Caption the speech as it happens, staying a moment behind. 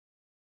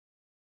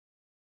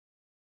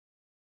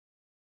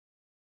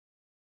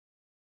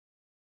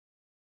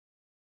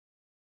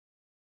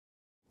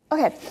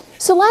Okay,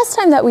 so last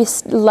time that we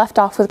left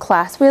off with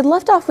class, we had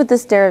left off with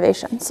this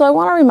derivation. So I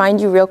want to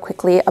remind you real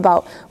quickly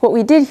about what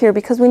we did here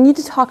because we need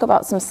to talk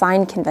about some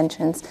sign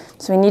conventions.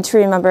 So we need to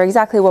remember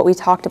exactly what we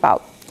talked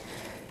about.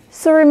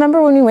 So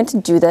remember when we went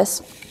to do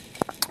this,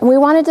 we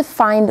wanted to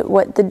find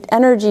what the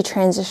energy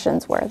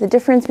transitions were, the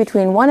difference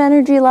between one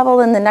energy level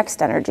and the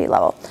next energy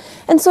level.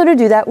 And so to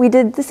do that, we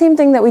did the same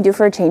thing that we do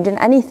for a change in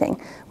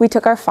anything. We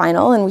took our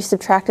final and we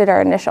subtracted our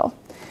initial.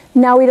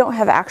 Now we don't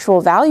have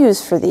actual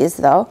values for these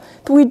though,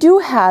 but we do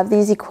have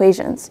these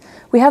equations.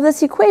 We have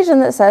this equation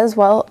that says,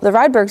 well, the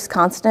Rydberg's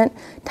constant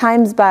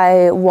times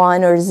by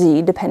 1 or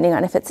z, depending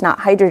on if it's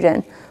not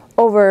hydrogen,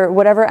 over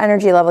whatever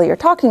energy level you're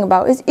talking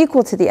about is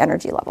equal to the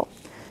energy level.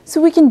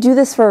 So we can do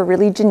this for a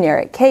really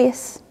generic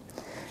case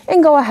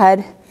and go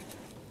ahead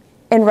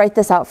and write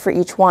this out for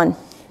each one.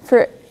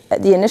 For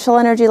the initial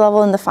energy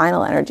level and the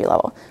final energy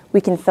level.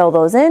 We can fill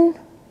those in.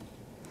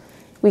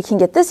 We can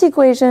get this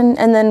equation,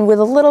 and then with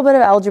a little bit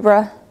of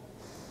algebra,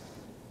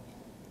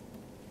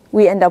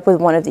 we end up with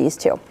one of these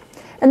two.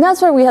 And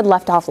that's where we had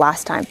left off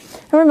last time.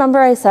 And remember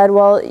I said,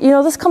 well, you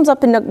know, this comes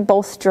up in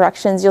both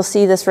directions. You'll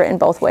see this written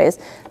both ways.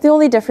 The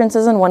only difference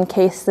is in one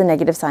case, the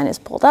negative sign is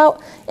pulled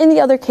out. In the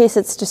other case,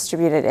 it's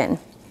distributed in.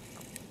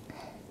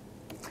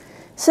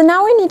 So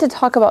now we need to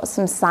talk about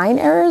some sign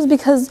errors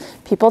because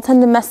people tend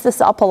to mess this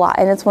up a lot,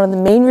 and it's one of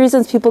the main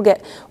reasons people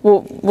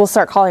we'll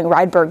start calling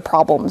Rydberg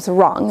problems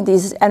wrong,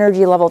 these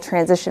energy level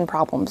transition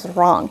problems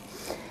wrong.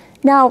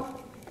 Now,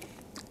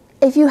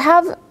 if you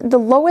have the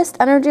lowest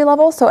energy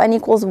level, so n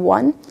equals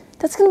 1,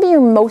 that's going to be your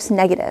most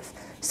negative.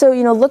 So,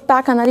 you know, look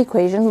back on that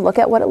equation, look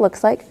at what it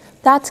looks like.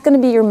 That's going to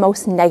be your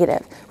most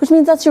negative, which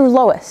means that's your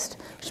lowest,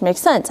 which makes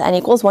sense. N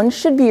equals 1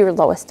 should be your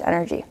lowest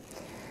energy.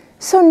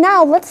 So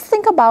now let's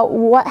think about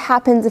what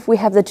happens if we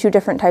have the two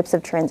different types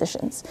of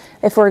transitions,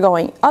 if we're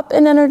going up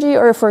in energy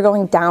or if we're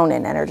going down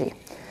in energy.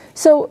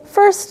 So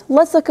first,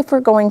 let's look if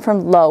we're going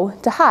from low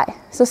to high,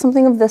 so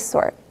something of this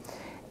sort.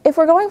 If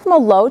we're going from a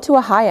low to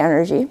a high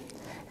energy,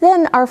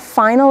 then our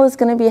final is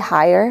going to be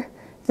higher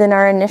than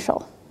our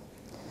initial.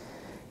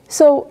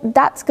 So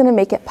that's going to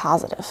make it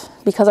positive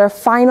because our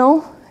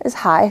final is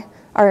high,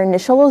 our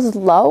initial is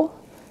low,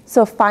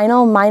 so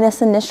final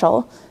minus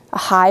initial, a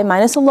high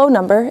minus a low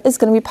number, is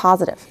going to be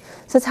positive.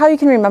 So that's how you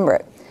can remember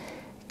it.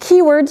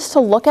 Keywords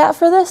to look at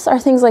for this are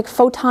things like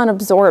photon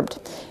absorbed.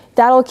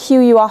 That'll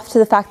cue you off to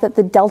the fact that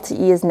the delta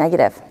E is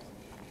negative.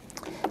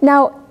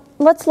 Now,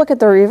 let's look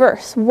at the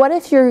reverse. What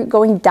if you're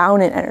going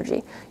down in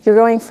energy? You're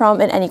going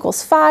from an n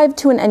equals 5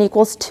 to an n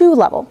equals 2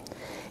 level.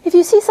 If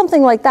you see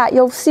something like that,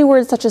 you'll see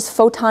words such as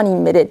photon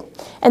emitted.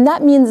 And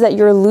that means that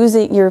you're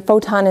losing, your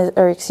electron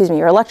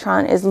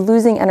is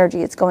losing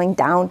energy, it's going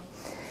down.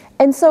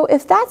 And so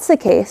if that's the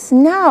case,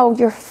 now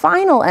your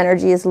final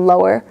energy is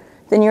lower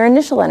than your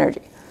initial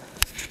energy.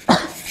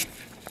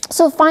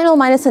 So final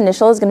minus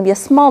initial is going to be a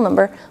small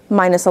number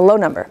minus a low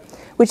number,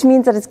 which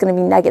means that it's going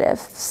to be negative.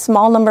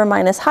 Small number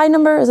minus high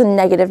number is a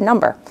negative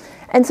number.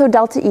 And so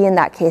delta E in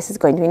that case is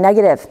going to be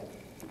negative.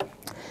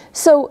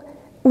 So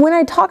when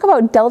I talk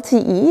about delta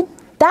E,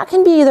 that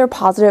can be either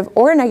positive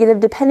or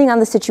negative depending on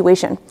the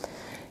situation.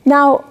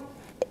 Now,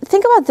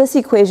 think about this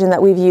equation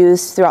that we've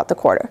used throughout the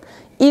quarter.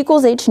 E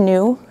equals h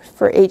nu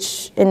for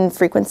h in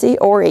frequency,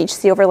 or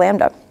hc over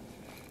lambda.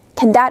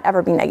 Can that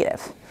ever be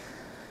negative?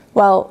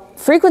 Well,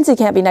 frequency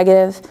can't be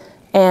negative,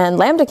 and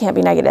lambda can't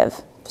be negative.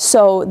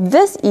 So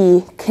this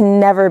E can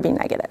never be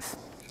negative.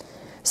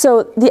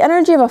 So the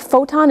energy of a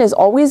photon is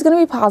always going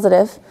to be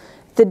positive.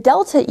 The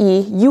delta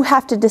E, you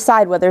have to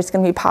decide whether it's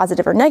going to be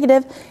positive or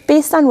negative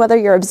based on whether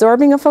you're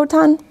absorbing a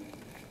photon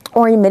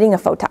or emitting a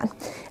photon.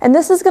 And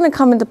this is going to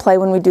come into play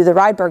when we do the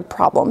Rydberg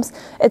problems.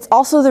 It's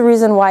also the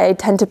reason why I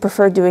tend to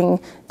prefer doing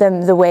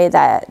them the way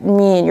that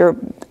me and your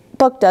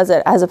book does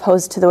it, as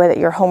opposed to the way that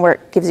your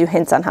homework gives you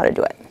hints on how to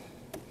do it.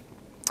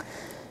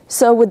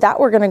 So with that,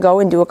 we're going to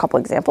go and do a couple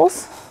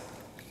examples.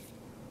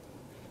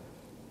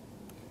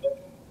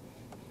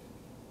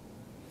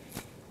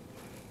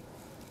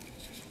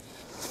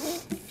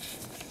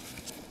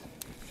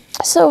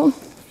 So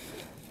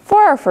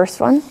for our first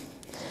one,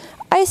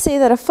 I say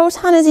that a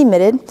photon is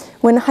emitted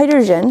when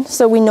hydrogen,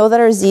 so we know that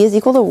our Z is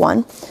equal to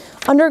 1,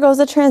 undergoes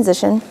a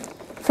transition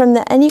from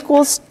the n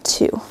equals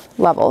 2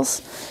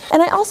 levels.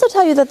 And I also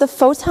tell you that the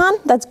photon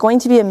that's going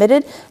to be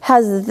emitted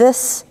has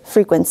this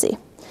frequency.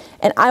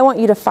 And I want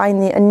you to find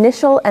the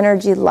initial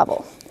energy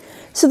level.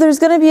 So there's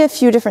going to be a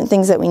few different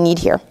things that we need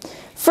here.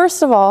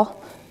 First of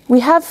all,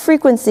 we have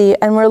frequency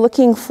and we're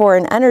looking for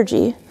an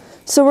energy.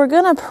 So we're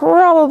going to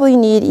probably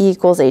need E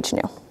equals h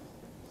nu.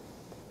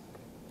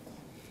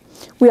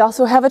 We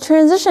also have a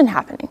transition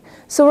happening.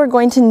 So we're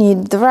going to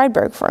need the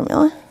Rydberg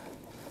formula.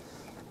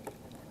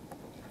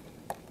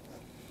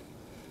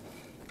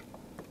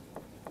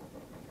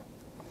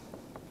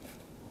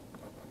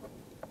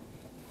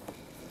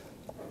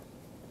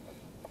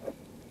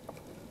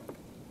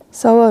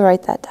 So we'll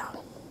write that down.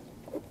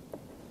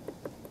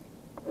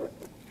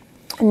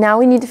 And now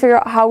we need to figure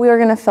out how we are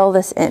going to fill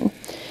this in.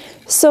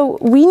 So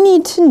we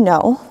need to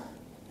know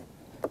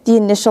the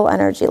initial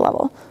energy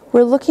level.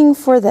 We're looking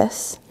for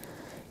this.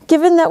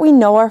 given that we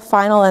know our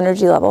final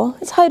energy level,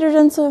 it's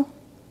hydrogen, so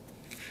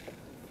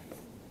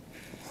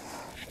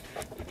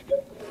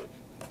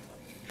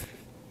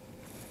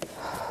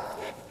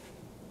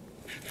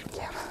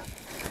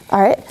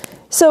all right,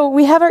 so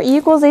we have our E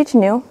equals h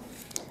nu.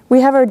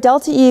 We have our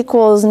delta E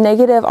equals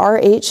negative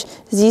RH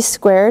z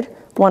squared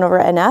 1 over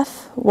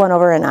NF, 1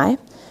 over Ni.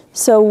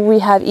 So we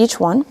have each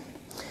one.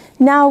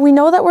 Now we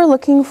know that we're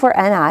looking for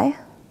Ni,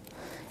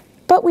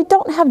 but we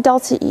don't have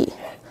delta E.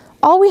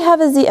 All we have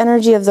is the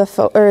energy of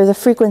the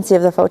frequency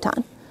of the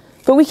photon.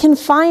 But we can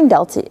find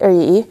delta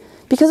E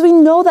because we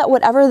know that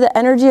whatever the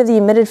energy of the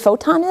emitted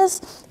photon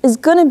is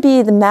going to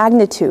be the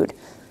magnitude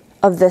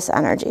of this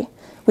energy.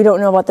 We don't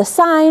know about the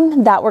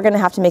sign, that we're going to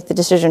have to make the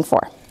decision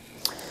for.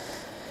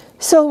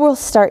 So we'll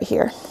start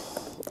here.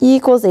 E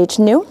equals h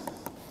nu.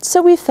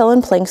 So we fill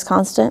in Planck's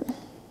constant.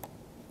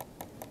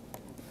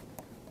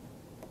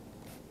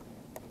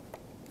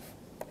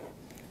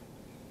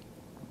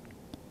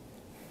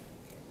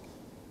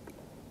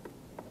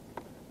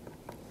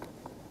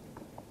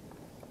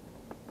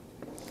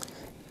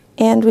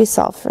 And we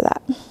solve for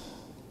that.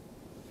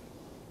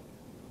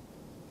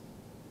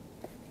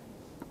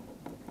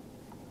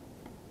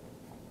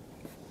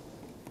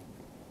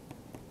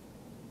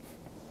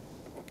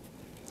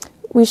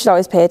 We should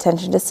always pay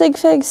attention to sig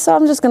figs, so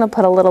I'm just going to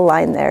put a little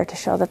line there to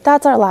show that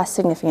that's our last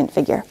significant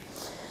figure.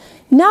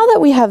 Now that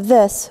we have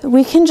this,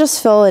 we can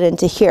just fill it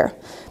into here.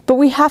 But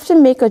we have to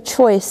make a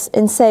choice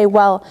and say,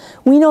 well,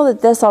 we know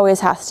that this always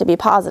has to be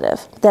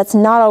positive. That's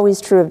not always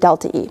true of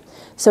delta E.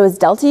 So is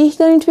delta E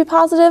going to be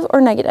positive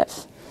or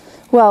negative?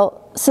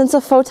 Well, since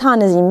a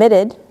photon is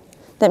emitted,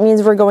 that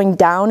means we're going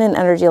down in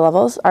energy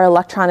levels. Our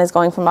electron is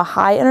going from a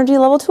high energy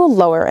level to a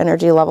lower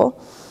energy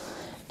level.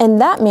 And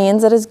that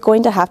means that it's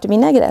going to have to be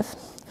negative.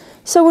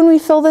 So when we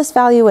fill this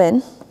value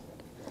in,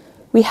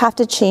 we have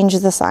to change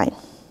the sign.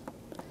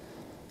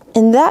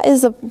 And that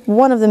is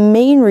one of the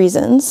main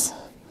reasons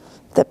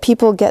that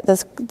people get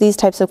these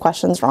types of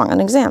questions wrong on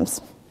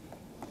exams.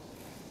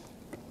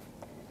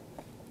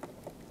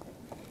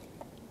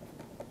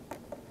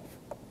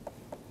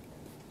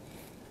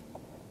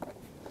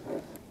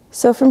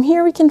 So from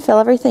here we can fill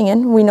everything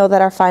in. We know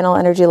that our final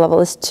energy level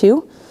is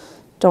 2.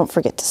 Don't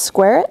forget to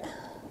square it.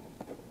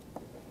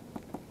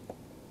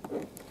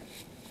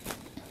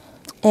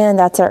 And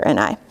that's our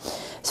Ni.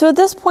 So at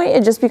this point,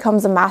 it just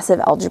becomes a massive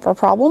algebra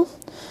problem.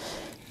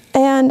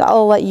 And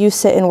I'll let you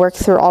sit and work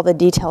through all the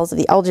details of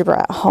the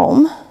algebra at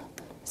home.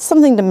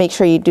 Something to make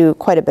sure you do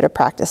quite a bit of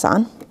practice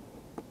on.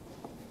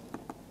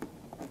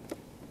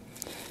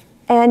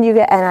 And you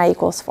get Ni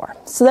equals 4.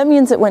 So that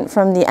means it went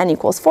from the N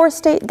equals 4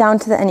 state down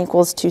to the N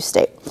equals 2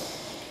 state.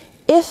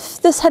 If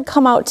this had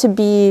come out to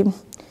be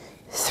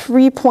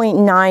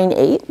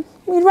 3.98,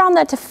 we'd round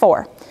that to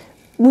 4.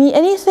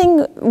 Anything,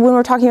 when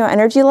we're talking about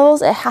energy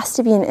levels, it has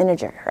to be an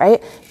integer,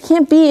 right? You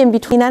can't be in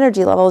between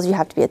energy levels. You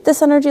have to be at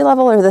this energy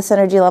level or this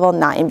energy level,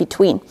 not in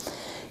between.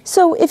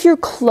 So if you're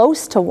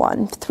close to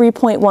 1,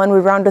 3.1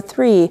 would round to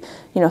 3,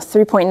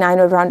 3.9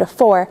 would round to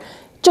 4,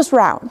 just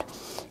round.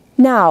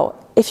 Now,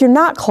 if you're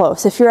not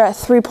close, if you're at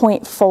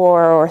 3.4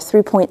 or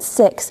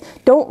 3.6,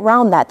 don't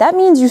round that. That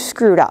means you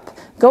screwed up.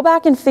 Go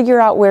back and figure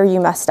out where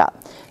you messed up.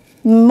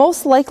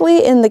 Most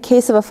likely, in the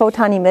case of a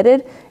photon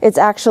emitted, it's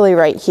actually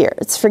right here.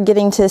 It's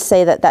forgetting to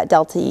say that that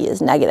delta E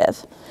is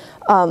negative.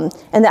 And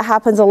that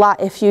happens a lot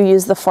if you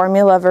use the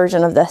formula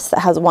version of this that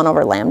has 1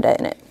 over lambda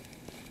in it.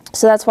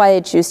 So that's why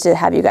I choose to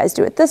have you guys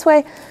do it this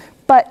way,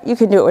 but you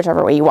can do it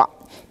whichever way you want.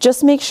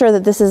 Just make sure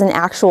that this is an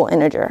actual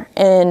integer,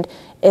 and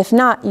if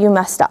not, you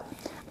messed up.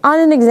 On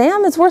an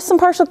exam, it's worth some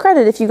partial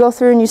credit if you go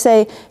through and you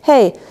say,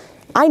 hey,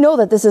 I know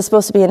that this is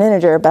supposed to be an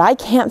integer, but I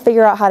can't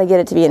figure out how to get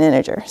it to be an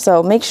integer.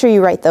 So make sure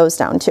you write those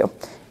down too.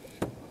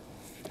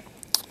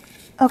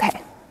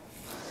 Okay,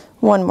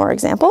 one more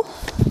example.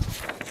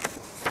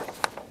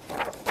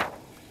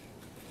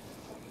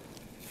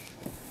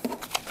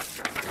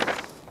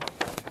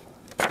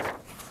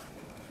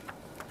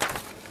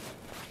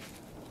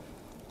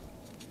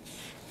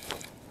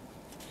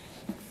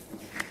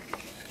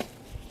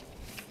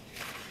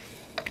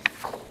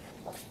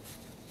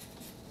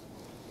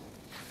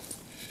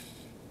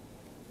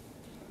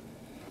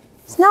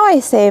 Now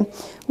I say,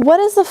 what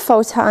is the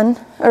photon,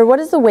 or what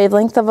is the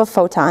wavelength of a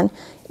photon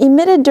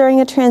emitted during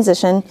a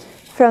transition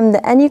from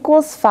the N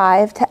equals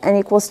 5 to N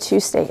equals 2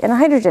 state in a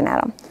hydrogen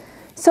atom?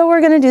 So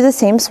we're going to do the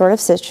same sort of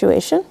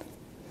situation.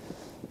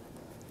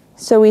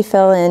 So we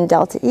fill in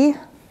delta E,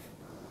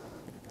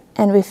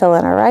 and we fill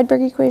in our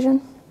Rydberg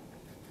equation.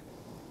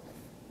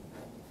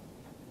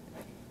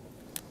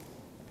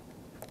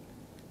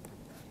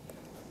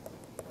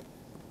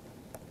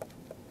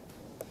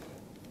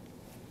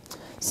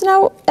 So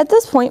now, at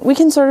this point, we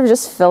can sort of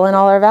just fill in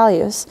all our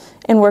values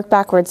and work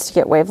backwards to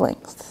get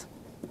wavelengths.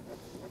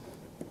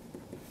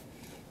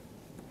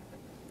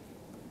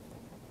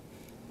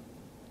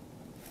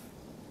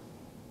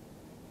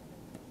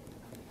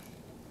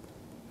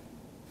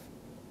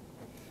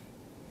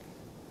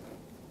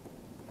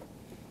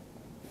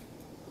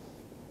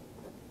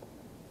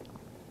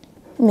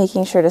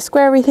 making sure to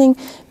square everything,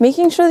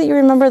 making sure that you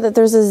remember that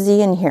there's a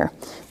Z in here.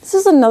 This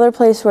is another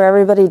place where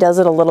everybody does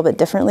it a little bit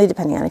differently,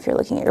 depending on if you're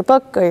looking at your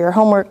book or your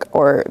homework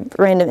or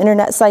random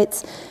internet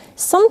sites.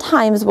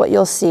 Sometimes what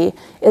you'll see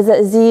is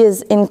that Z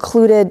is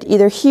included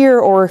either here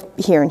or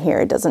here and here,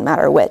 it doesn't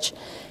matter which.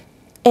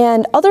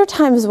 And other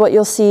times what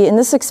you'll see, and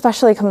this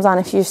especially comes on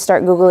if you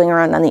start Googling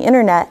around on the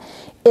internet,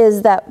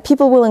 is that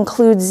people will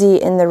include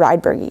Z in the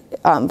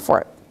Rydberg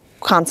for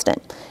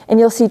constant. And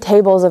you'll see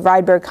tables of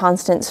Rydberg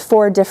constants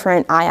for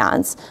different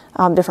ions,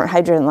 different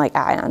hydrogen-like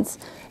ions.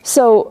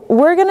 So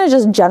we're going to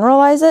just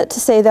generalize it to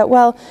say that,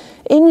 well,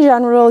 in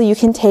general, you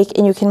can take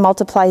and you can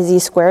multiply Z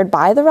squared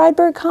by the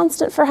Rydberg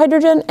constant for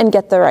hydrogen and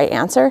get the right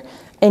answer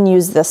and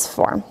use this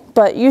form.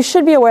 But you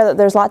should be aware that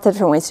there's lots of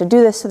different ways to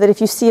do this so that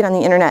if you see it on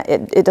the internet,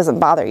 it doesn't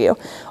bother you.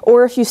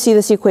 Or if you see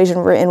this equation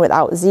written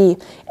without Z,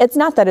 it's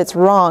not that it's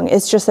wrong,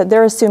 it's just that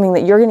they're assuming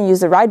that you're going to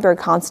use the Rydberg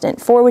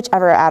constant for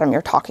whichever atom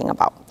you're talking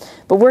about.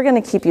 But we're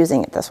going to keep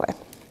using it this way.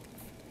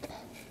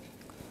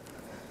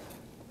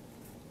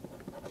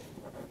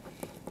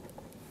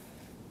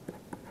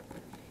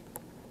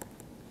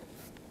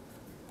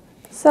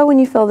 So when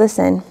you fill this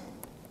in,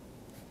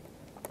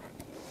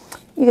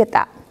 you get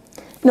that.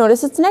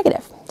 Notice it's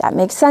negative. That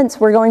makes sense.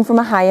 We're going from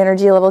a high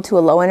energy level to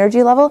a low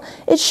energy level.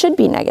 It should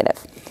be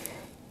negative.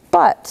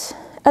 But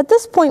at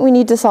this point, we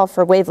need to solve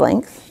for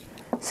wavelength.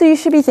 So you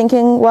should be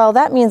thinking, well,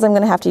 that means I'm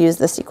going to have to use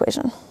this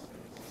equation.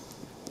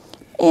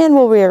 And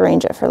we'll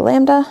rearrange it for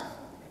lambda.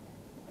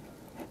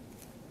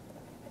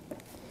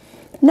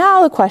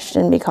 Now the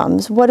question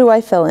becomes, what do I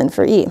fill in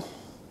for E?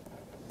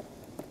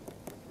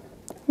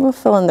 We'll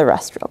fill in the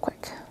rest real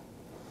quick.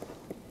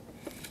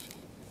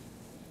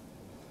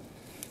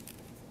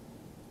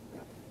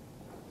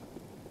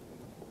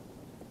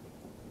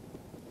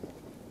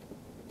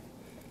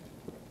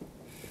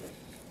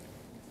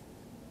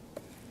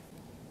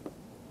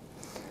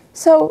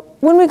 So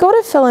when we go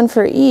to fill in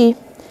for E,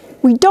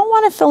 we don't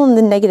want to fill in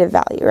the negative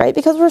value, right?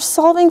 Because we're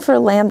solving for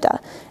lambda.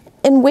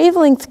 And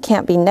wavelength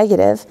can't be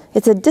negative,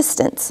 it's a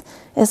distance.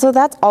 And so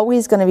that's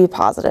always going to be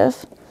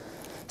positive.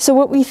 So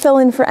what we fill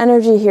in for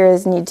energy here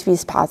is need to be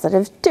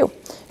positive too,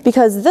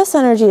 because this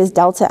energy is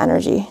delta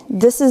energy.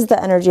 This is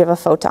the energy of a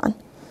photon.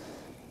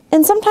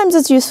 And sometimes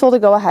it's useful to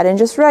go ahead and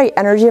just write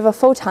energy of a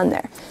photon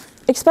there,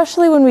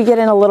 especially when we get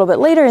in a little bit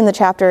later in the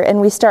chapter and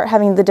we start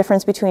having the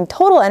difference between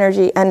total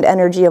energy and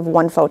energy of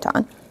one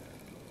photon.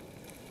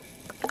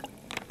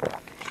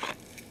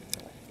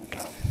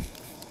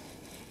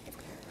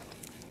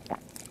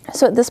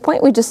 So at this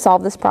point, we just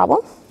solve this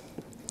problem,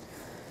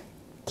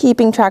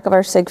 keeping track of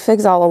our sig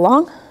figs all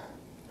along.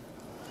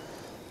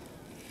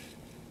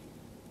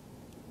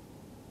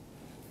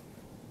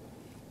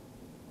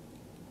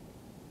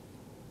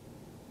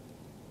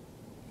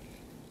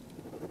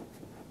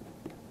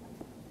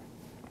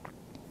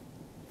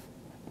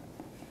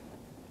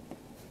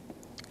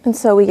 And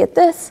so we get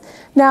this.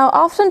 Now,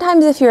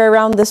 oftentimes if you're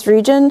around this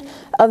region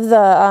of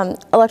the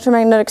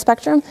electromagnetic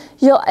spectrum,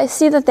 you'll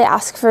see that they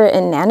ask for it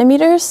in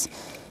nanometers.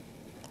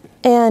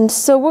 And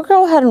so we'll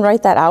go ahead and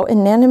write that out in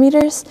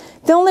nanometers.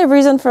 The only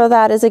reason for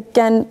that is,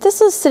 again, this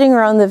is sitting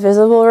around the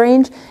visible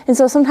range. And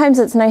so sometimes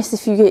it's nice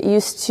if you get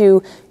used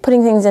to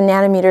putting things in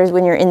nanometers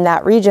when you're in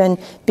that region,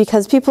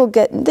 because people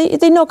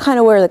they know kind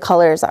of where the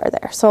colors are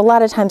there. So a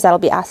lot of times that'll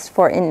be asked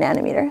for in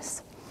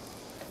nanometers.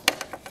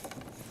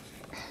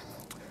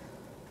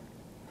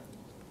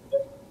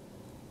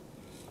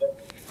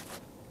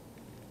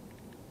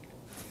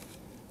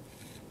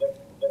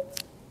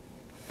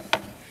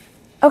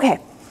 Okay.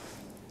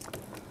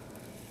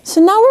 So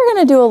now we're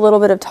going to do a little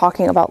bit of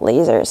talking about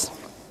lasers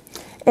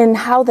and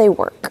how they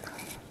work.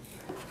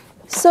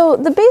 So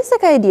the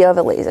basic idea of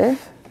a laser,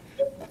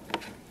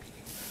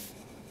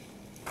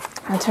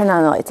 I'll turn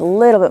on the lights a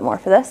little bit more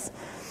for this,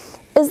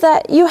 is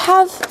that you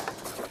have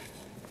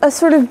a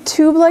sort of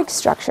tube-like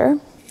structure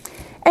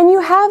and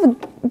you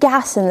have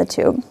gas in the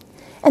tube.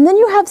 And then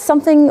you have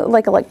something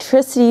like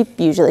electricity,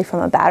 usually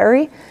from a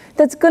battery,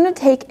 that's going to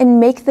take and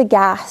make the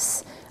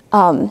gas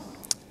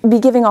be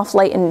giving off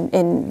light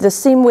in the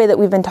same way that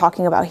we've been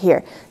talking about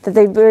here, that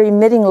they're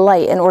emitting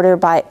light in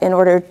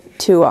order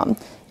to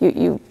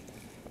you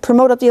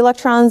promote up the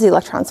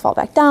electrons fall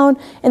back down,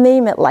 and they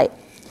emit light.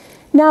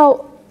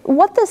 Now,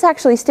 what this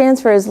actually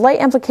stands for is light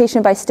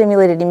amplification by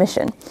stimulated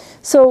emission.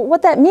 So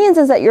what that means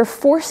is that you're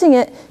forcing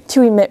it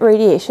to emit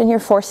radiation, you're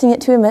forcing it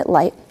to emit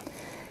light,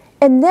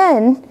 and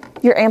then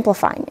you're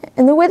amplifying it.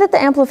 And the way that the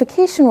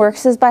amplification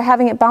works is by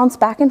having it bounce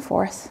back and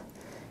forth,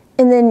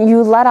 and then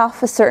you let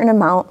off a certain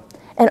amount,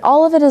 and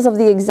all of it is of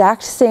the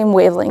exact same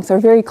wavelength, or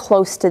very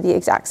close to the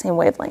exact same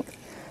wavelength.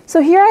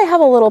 So here I have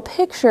a little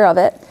picture of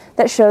it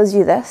that shows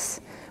you this,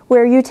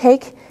 where you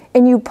take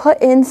and you put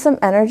in some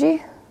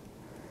energy,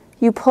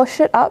 you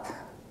push it up,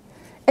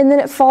 and then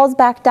it falls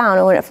back down,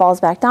 and when it falls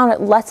back down,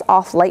 it lets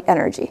off light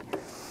energy.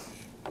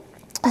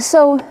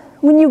 So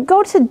when you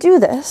go to do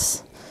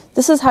this,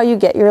 this is how you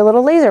get your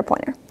little laser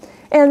pointer.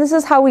 And this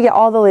is how we get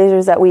all the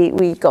lasers that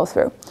we go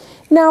through.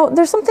 Now,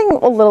 there's something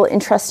a little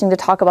interesting to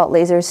talk about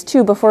lasers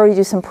too before we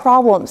do some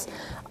problems.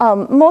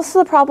 Most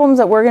of the problems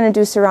that we're going to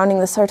do surrounding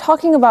this are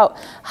talking about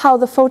how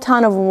the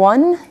photon of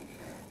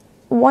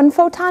one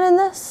photon in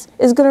this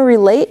is going to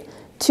relate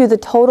to the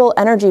total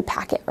energy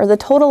packet, or the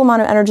total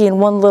amount of energy in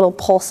one little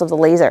pulse of the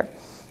laser.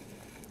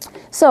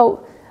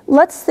 So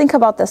let's think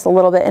about this a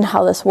little bit and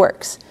how this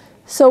works.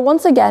 So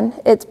once again,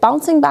 it's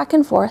bouncing back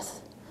and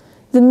forth.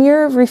 The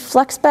mirror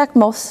reflects back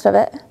most of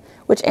it,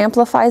 which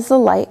amplifies the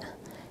light.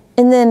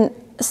 And then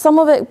some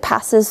of it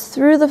passes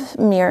through the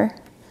mirror.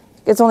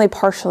 It's only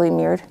partially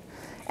mirrored.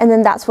 And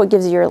then that's what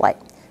gives you your light.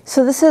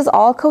 So this is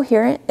all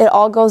coherent. It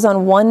all goes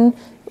on one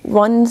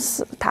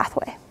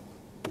pathway.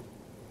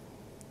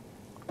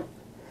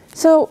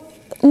 So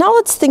now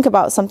let's think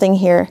about something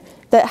here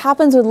that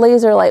happens with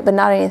laser light but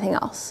not anything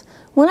else.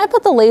 When I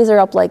put the laser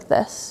up like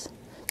this,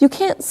 you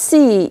can't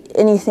see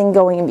anything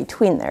going in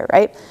between there,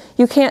 right?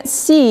 You can't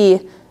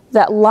see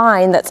that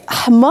line that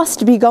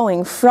must be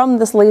going from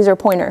this laser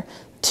pointer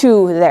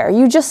to there.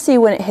 You just see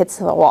when it hits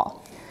the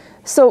wall.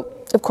 So,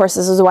 of course,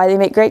 this is why they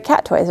make great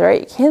cat toys,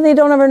 right? They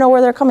don't ever know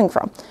where they're coming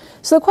from.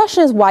 So the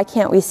question is, why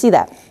can't we see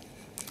that?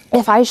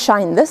 If I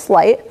shine this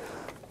light,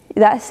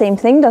 that same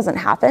thing doesn't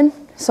happen.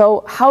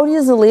 So how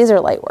does the laser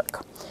light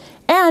work?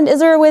 And is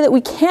there a way that we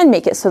can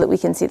make it so that we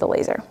can see the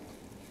laser?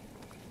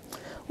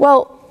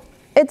 Well,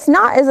 it's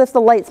not as if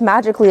the light's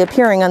magically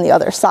appearing on the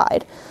other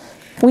side.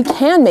 We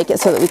can make it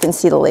so that we can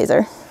see the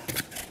laser.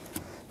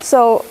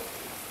 So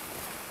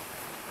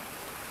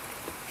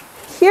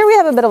here we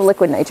have a bit of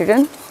liquid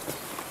nitrogen.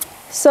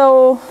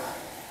 So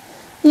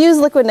use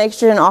liquid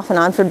nitrogen off and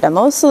on for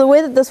demos. So the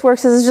way that this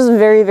works is it's just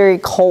very, very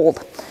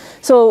cold.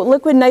 So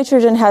liquid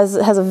nitrogen has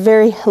a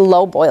very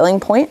low boiling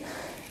point.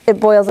 It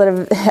boils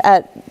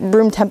at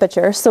room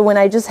temperature. So when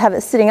I just have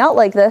it sitting out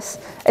like this,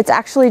 it's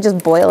actually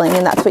just boiling,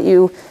 and that's what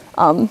you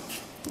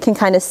can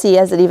kind of see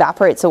as it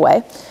evaporates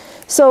away.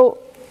 So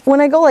when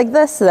I go like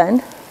this then,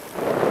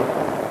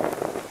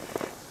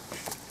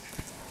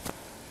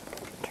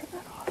 turn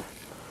that off.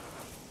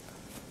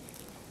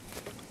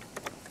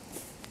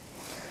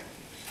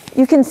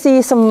 You can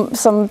see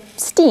some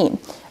steam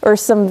or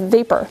some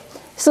vapor.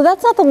 So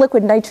that's not the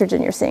liquid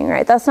nitrogen you're seeing,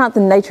 right? That's not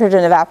the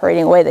nitrogen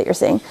evaporating away that you're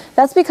seeing.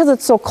 That's because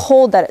it's so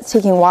cold that it's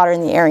taking water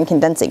in the air and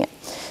condensing it.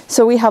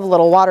 So we have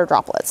little water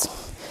droplets.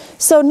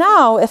 So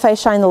now if I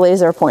shine the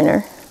laser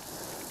pointer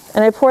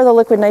and I pour the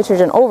liquid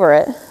nitrogen over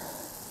it,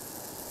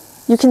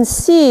 you can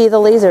see the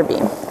laser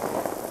beam.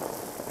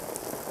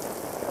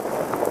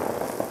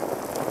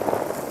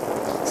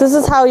 So this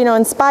is how, you know,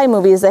 in spy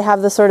movies they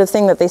have this sort of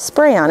thing that they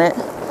spray on it.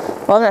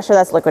 Well, I'm not sure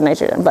that's liquid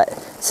nitrogen, but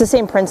it's the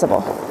same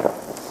principle.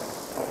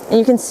 And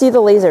you can see the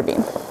laser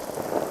beam.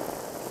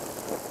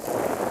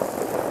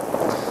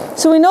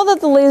 So we know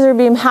that the laser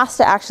beam has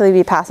to actually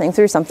be passing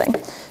through something.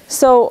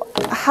 So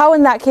how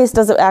in that case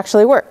does it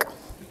actually work?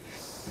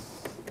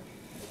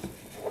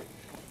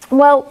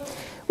 Well,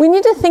 we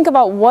need to think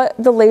about what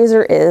the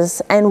laser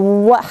is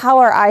and how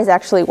our eyes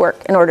actually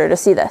work in order to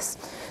see this.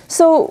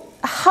 So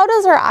how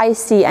does our eye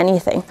see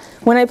anything?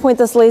 When I point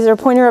this laser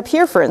pointer up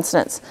here, for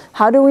instance,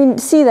 how do we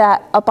see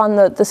that up on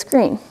the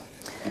screen?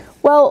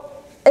 Well,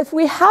 if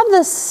we have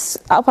this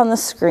up on the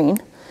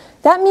screen,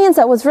 that means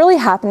that what's really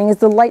happening is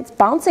the light's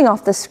bouncing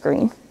off the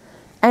screen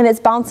and it's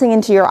bouncing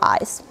into your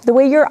eyes. The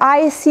way your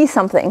eyes see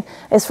something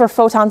is for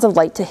photons of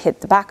light to hit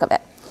the back of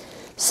it.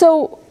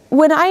 So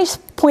when I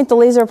point the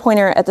laser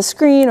pointer at the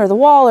screen or the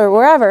wall or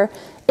wherever,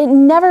 it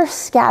never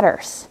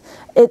scatters.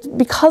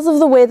 Because of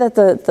the way that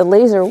the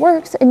laser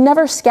works, it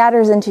never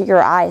scatters into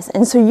your eyes,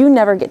 and so you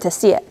never get to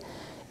see it.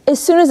 As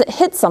soon as it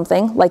hits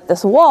something, like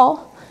this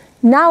wall,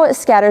 now it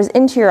scatters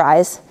into your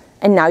eyes,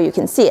 and now you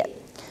can see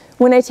it.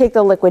 When I take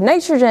the liquid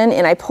nitrogen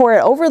and I pour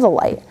it over the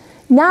light,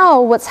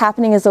 now what's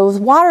happening is those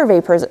water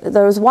vapors,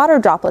 those water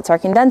droplets are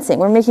condensing.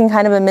 We're making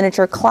kind of a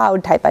miniature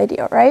cloud type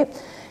idea, right?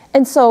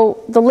 And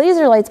so the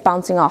laser light's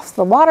bouncing off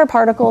the water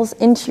particles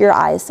into your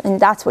eyes, and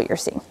that's what you're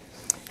seeing.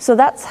 So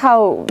that's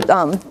how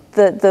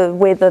the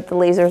way that the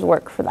lasers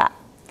work for that.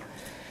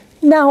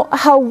 Now,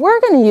 how we're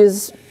going to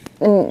use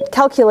and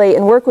calculate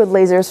and work with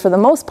lasers for the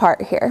most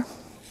part here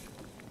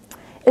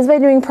is by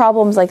doing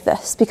problems like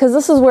this, because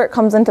this is where it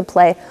comes into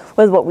play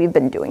with what we've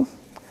been doing.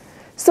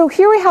 So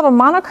here we have a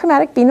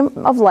monochromatic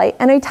beam of light,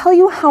 and I tell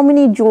you how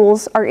many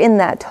joules are in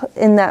that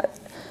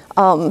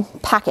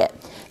packet.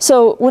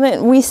 So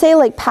when we say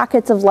like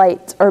packets of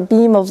light or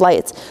beam of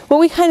lights, what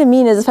we kind of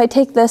mean is if I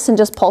take this and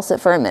just pulse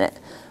it for a minute,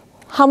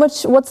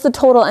 what's the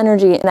total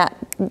energy in that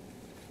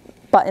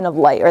button of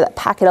light or that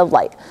packet of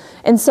light?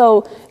 And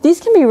so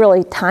these can be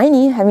really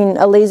tiny. I mean,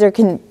 a laser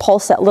can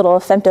pulse at little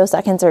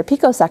femtoseconds or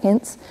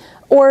picoseconds,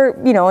 or,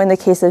 you know, in the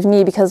case of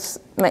me, because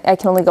I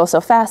can only go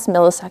so fast,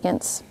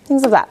 milliseconds,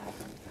 things like that.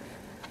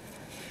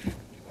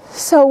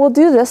 So we'll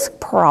do this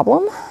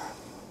problem.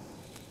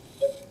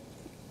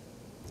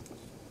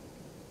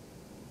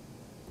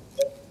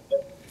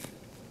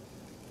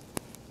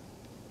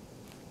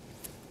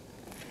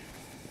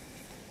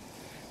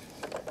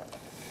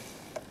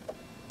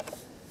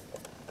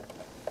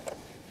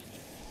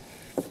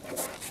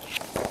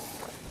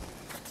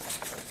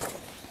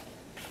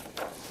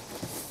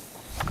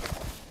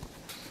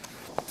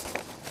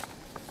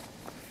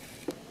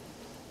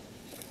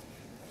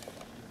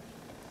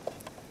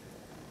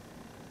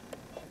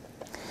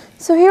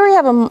 So here we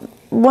have,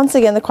 once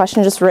again, the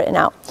question just written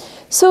out.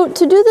 So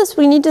to do this,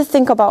 we need to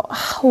think about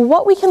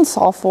what we can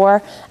solve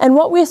for and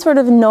what we sort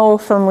of know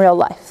from real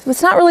life.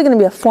 It's not really going to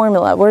be a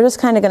formula. We're just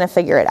kind of going to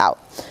figure it out.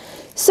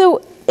 So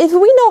if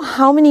we know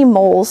how many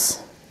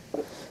moles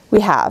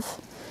we have,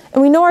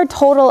 and we know our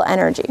total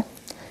energy,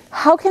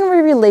 how can we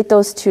relate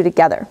those two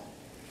together?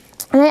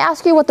 And I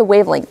ask you what the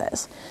wavelength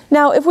is.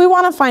 Now, if we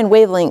want to find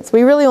wavelength,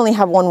 we really only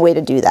have one way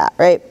to do that,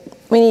 right?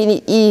 We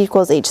need E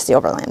equals hc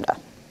over lambda.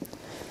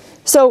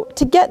 So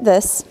to get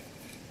this,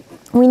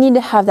 we need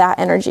to have that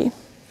energy.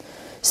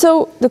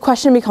 So the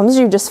question becomes,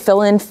 do you just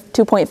fill in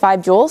 2.5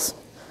 joules?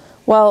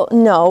 Well,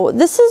 no.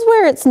 This is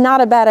where it's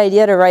not a bad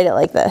idea to write it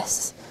like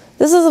this.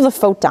 This is the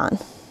photon.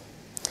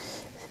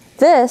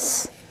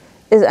 This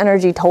is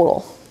energy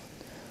total.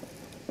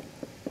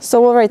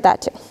 So we'll write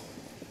that too.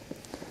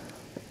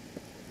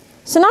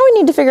 So now we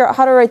need to figure out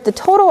how to write the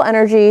total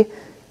energy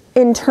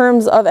in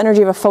terms of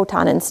energy of a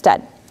photon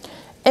instead.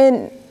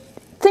 And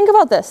think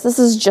about this. This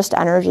is just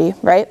energy,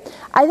 right?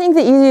 I think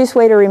the easiest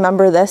way to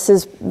remember this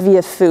is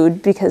via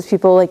food, because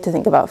people like to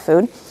think about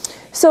food.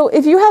 So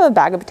if you have a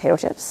bag of potato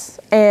chips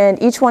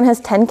and each one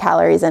has 10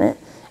 calories in it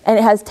and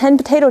it has 10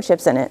 potato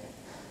chips in it,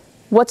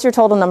 what's your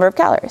total number of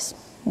calories?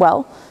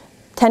 Well,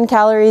 10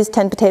 calories,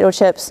 10 potato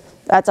chips,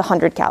 that's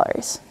 100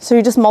 calories. So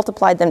you just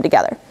multiplied them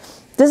together.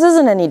 This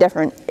isn't any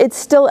different. It's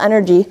still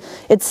energy.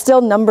 It's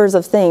still numbers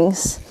of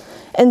things.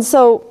 And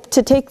so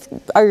to take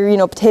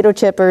our potato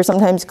chip or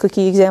sometimes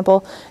cookie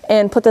example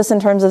and put this in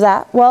terms of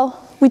that,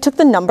 well, we took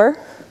the number,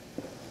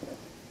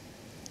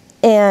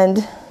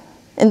 and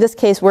in this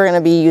case we're going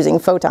to be using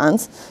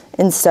photons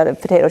instead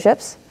of potato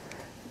chips,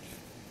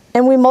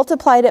 and we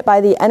multiplied it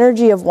by the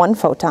energy of one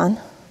photon,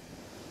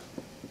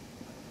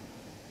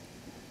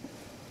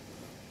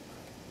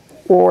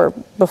 or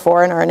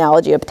before in our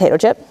analogy a potato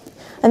chip,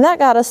 and that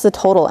got us the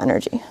total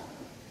energy.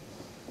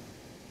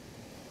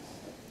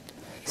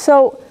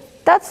 So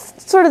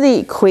that's sort of the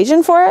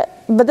equation for it,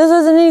 but this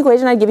isn't an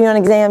equation I'd give you on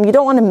an exam. You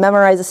don't want to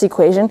memorize this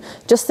equation.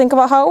 Just think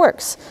about how it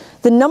works.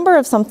 The number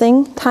of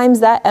something times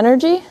that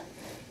energy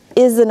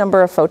is the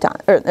number of photon,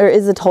 or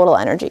is the total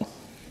energy.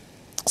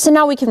 So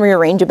now we can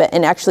rearrange a bit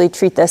and actually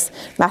treat this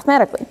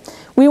mathematically.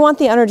 We want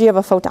the energy of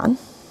a photon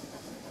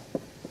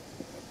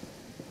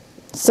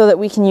so that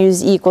we can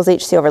use E equals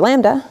hc over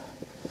lambda.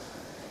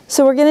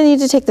 So we're going to need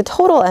to take the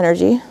total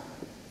energy,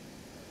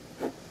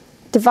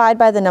 divide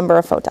by the number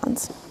of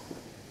photons.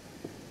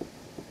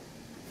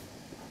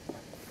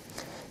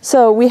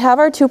 So we have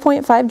our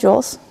 2.5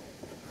 joules.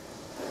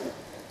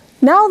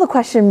 Now the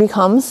question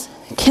becomes,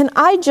 can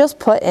I just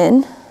put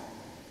in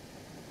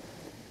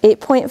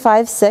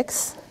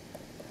 8.56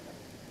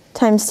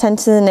 times 10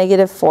 to the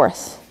negative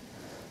fourth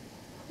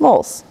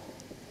moles?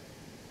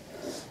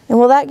 And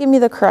will that give me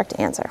the correct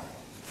answer?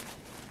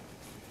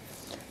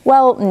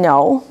 Well,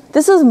 no.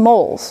 This is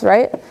moles,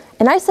 right?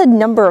 And I said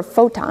number of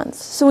photons.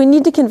 So we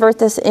need to convert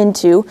this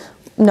into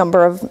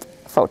number of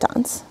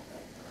photons.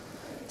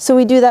 So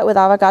we do that with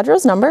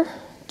Avogadro's number,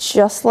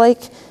 just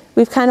like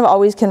we've kind of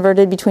always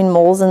converted between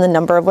moles and the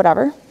number of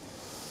whatever.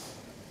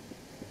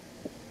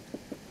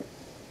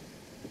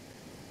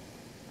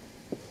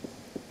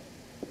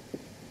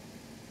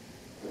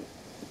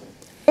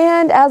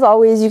 And as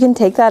always, you can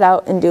take that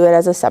out and do it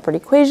as a separate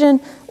equation,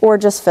 or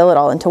just fill it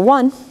all into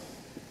one.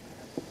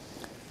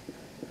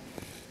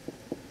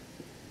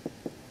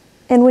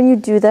 And when you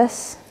do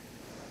this,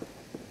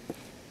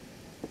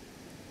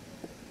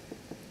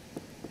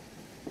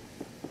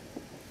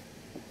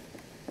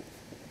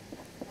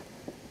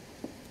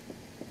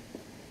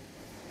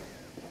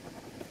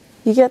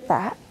 you get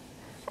that.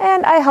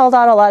 And I held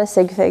out a lot of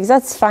sig figs.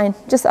 That's fine.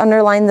 Just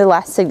underline the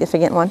last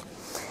significant one.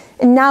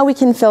 And now we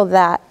can fill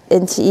that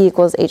into E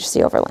equals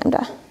hc over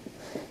lambda,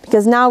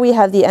 because now we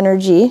have the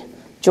energy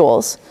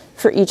joules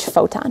for each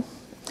photon.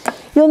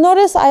 You'll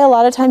notice I a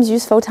lot of times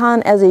use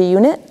photon as a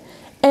unit,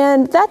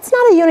 and that's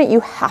not a unit you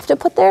have to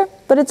put there,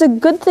 but it's a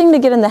good thing to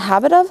get in the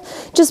habit of,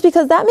 just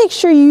because that makes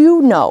sure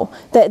you know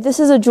that this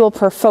is a joule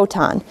per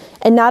photon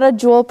and not a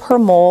joule per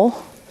mole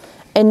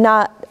and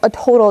not a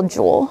total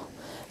joule.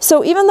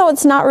 So even though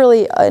it's not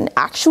really an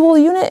actual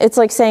unit, it's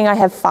like saying I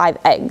have 5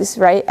 eggs,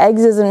 right?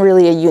 Eggs isn't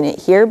really a unit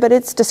here, but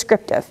it's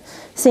descriptive.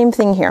 Same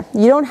thing here.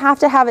 You don't have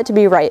to have it to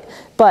be right,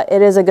 but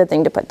it is a good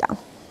thing to put down.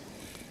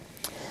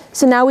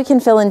 So now we can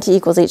fill into E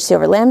equals hc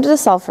over lambda to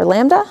solve for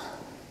lambda.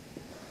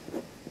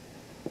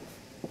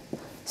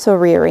 So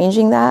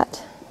rearranging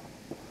that.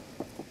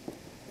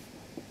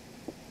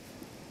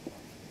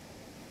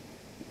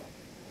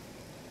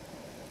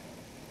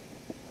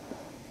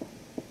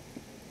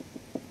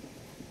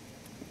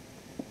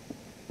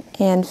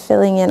 And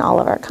filling in all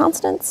of our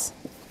constants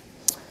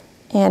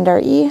and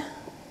our E.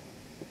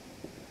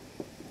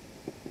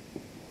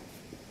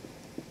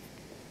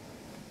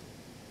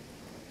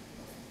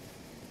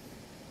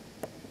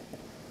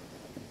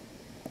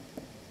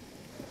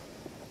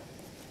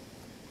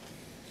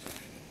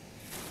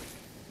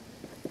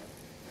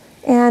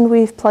 And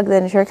we've plugged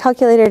that into our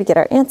calculator to get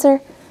our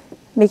answer,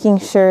 making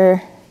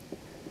sure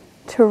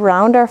to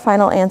round our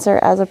final answer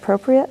as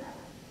appropriate.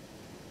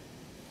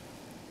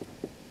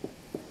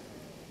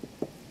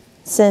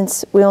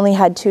 since we only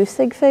had 2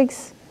 sig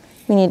figs,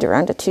 we need to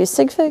round to 2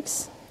 sig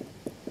figs.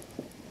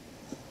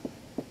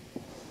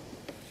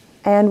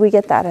 And we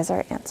get that as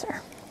our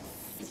answer.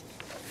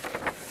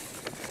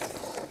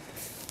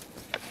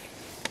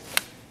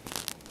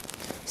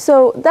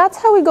 So that's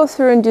how we go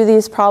through and do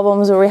these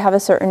problems where we have a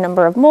certain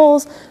number of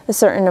moles, a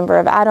certain number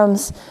of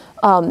atoms,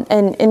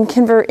 and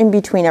convert in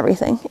between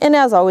everything. And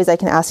as always, I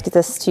can ask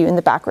this to you in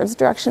the backwards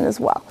direction as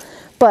well.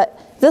 But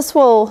this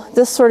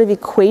sort of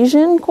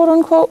equation, quote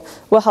unquote,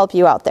 will help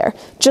you out there.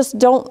 Just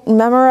don't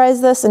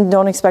memorize this and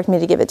don't expect me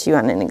to give it to you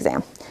on an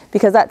exam,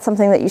 because that's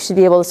something that you should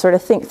be able to sort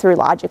of think through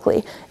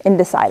logically and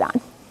decide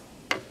on.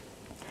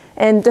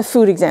 And the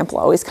food example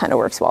always kind of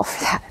works well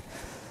for that.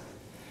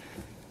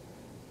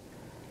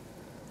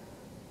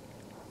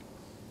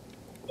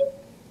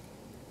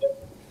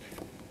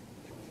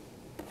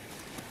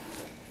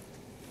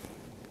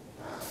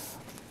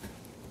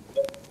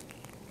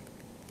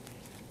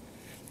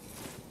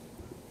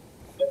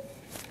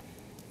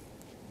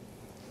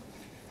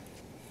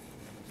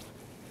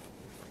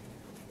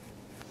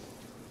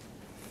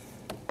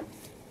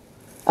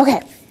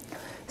 Okay,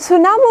 so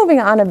now moving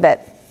on a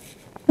bit.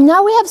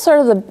 Now we have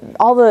sort of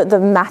all the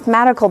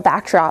mathematical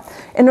backdrop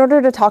in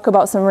order to talk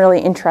about some really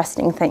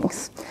interesting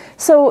things.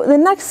 So the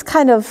next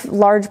kind of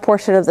large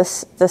portion of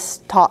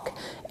this talk,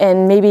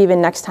 and maybe even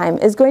next time,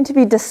 is going to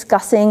be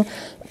discussing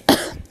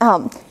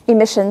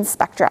emission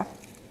spectra.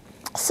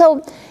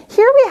 So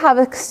here we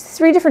have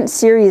 3 different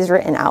series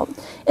written out,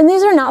 and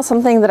these are not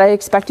something that I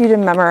expect you to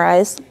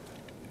memorize.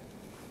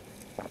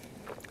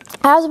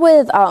 As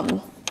with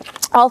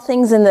all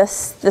things in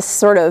this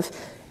sort of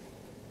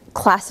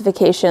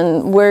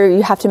classification where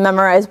you have to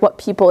memorize what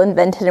people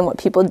invented and what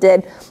people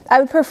did, I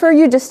would prefer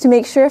you just to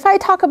make sure if I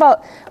talk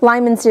about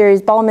Lyman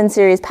series, Ballman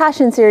series,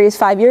 Paschen series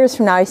 5 years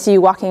from now, I see you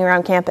walking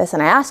around campus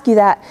and I ask you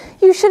that,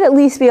 you should at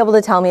least be able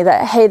to tell me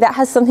that, hey, that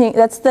has something,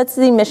 that's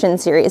the emission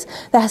series,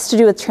 that has to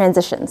do with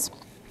transitions.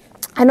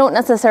 I don't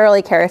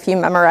necessarily care if you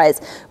memorize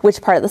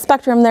which part of the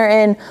spectrum they're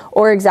in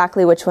or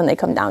exactly which one they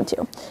come down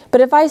to.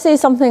 But if I say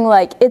something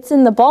like, it's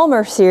in the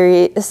Balmer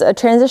series, a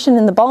transition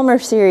in the Balmer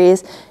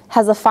series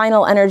has a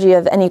final energy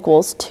of n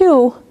equals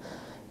 2,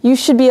 you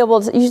should be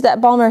able to use that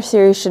Balmer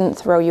series shouldn't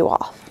throw you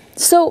off.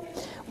 So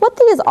what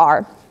these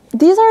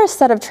are a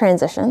set of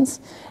transitions,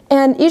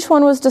 and each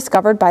one was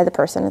discovered by the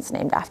person it's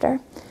named after.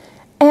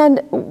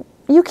 And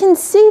you can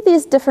see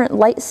these different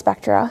light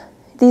spectra,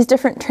 these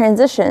different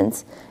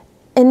transitions,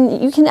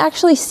 and you can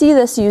actually see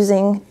this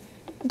using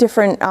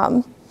different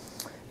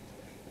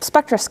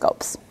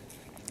spectroscopes.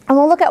 And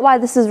we'll look at why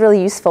this is really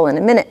useful in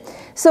a minute.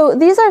 So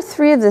these are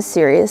 3 of this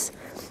series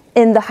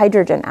in the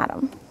hydrogen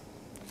atom.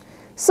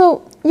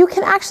 So you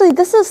can actually,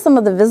 this is some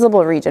of the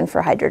visible region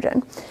for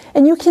hydrogen.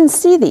 And you can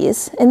see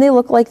these, and they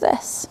look like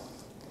this.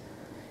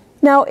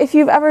 Now, if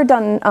you've ever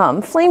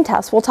done flame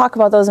tests, we'll talk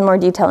about those in more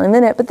detail in a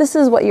minute, but this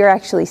is what you're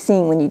actually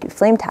seeing when you do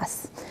flame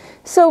tests.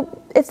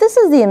 So if this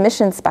is the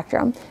emission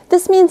spectrum,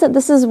 this means that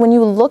this is when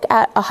you look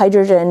at a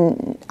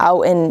hydrogen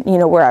out in,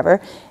 wherever,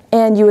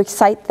 and you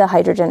excite the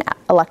hydrogen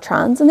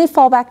electrons and they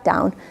fall back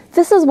down,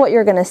 this is what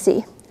you're going to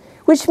see.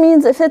 Which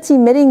means if it's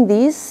emitting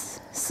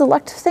these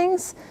select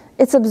things,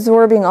 it's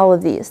absorbing all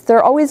of these.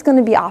 They're always going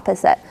to be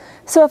opposite.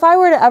 So if I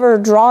were to ever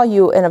draw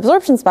you an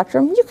absorption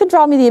spectrum, you could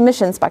draw me the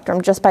emission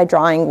spectrum just by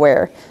drawing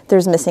where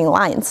there's missing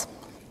lines.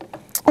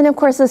 And of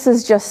course, this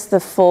is just the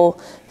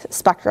full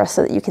spectra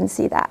so that you can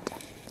see that.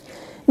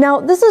 Now,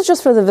 this is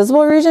just for the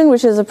visible region,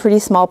 which is a pretty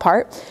small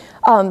part.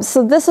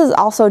 So this is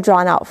also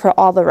drawn out for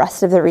all the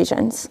rest of the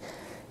regions.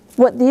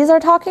 What these are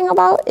talking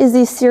about is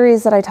these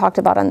series that I talked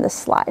about on this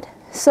slide.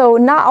 So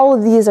not all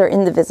of these are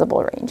in the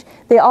visible range.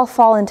 They all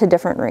fall into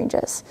different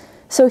ranges.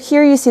 So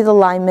here you see the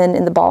Lyman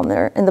and the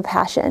Balmer and the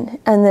Paschen,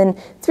 and then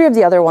 3 of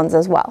the other ones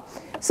as well.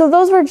 So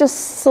those were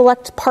just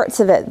select parts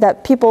of it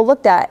that people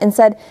looked at and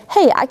said,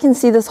 hey, I can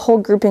see this whole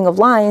grouping of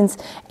lines,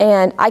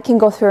 and I can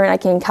go through and I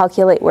can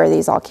calculate where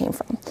these all came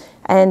from.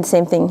 And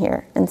same thing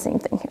here, and same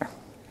thing here.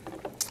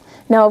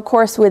 Now, of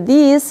course, with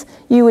these,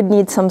 you would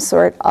need some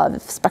sort of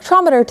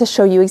spectrometer to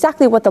show you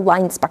exactly what the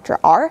line spectra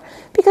are,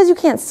 because you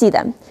can't see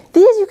them.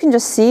 These you can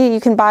just see.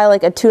 You can buy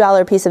like a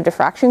 $2 piece of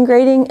diffraction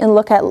grating and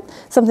look at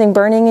something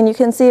burning and you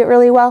can see it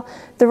really well.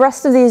 The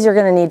rest of these you're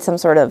going to need some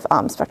sort of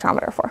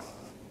spectrometer for.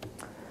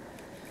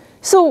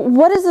 So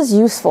what is this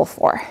useful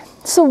for?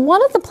 So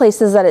one of the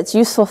places that it's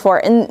useful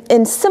for,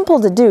 and simple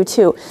to do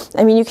too,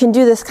 I mean you can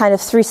do this kind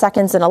of 3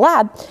 seconds in a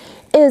lab,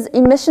 is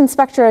emission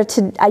spectra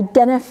to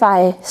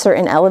identify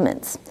certain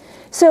elements.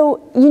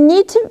 So you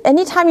need to,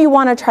 anytime you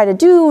want to try to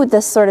do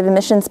this sort of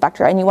emission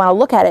spectra and you want to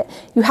look at it,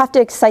 you have to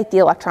excite the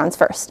electrons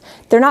first.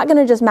 They're not going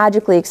to just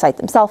magically excite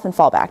themselves and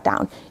fall back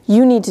down.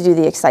 You need to do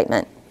the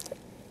excitement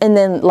and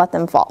then let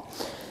them fall.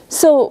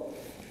 So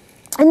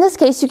in this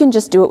case, you can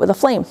just do it with a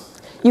flame.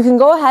 You can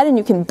go ahead and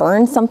you can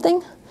burn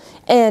something,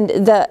 and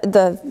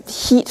the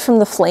heat from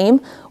the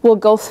flame will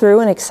go through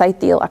and excite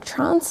the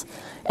electrons,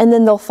 and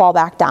then they'll fall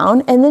back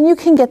down, and then you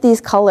can get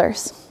these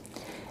colors.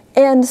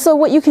 And so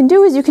what you can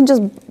do is you can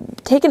just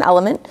take an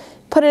element,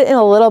 put it in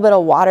a little bit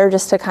of water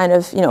just to kind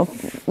of,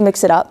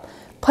 mix it up,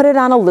 put it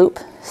on a loop,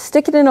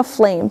 stick it in a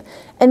flame,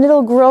 and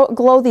it'll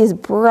glow these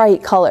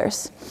bright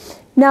colors.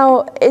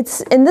 Now,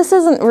 and this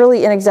isn't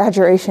really an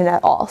exaggeration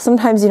at all.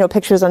 Sometimes,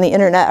 pictures on the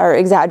internet are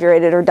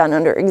exaggerated or done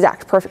under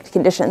exact perfect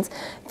conditions.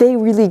 They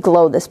really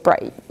glow this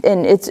bright,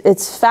 and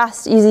it's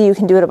fast, easy, you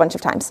can do it a bunch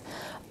of times.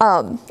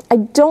 I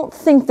don't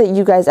think that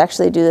you guys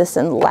actually do this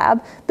in the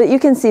lab, but you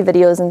can see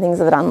videos and things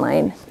of it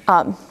online.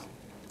 And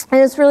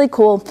it's really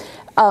cool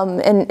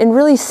and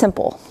really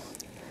simple.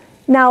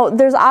 Now,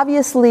 there's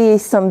obviously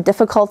some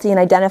difficulty in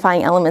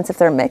identifying elements if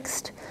they're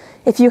mixed.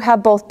 If you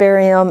have both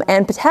barium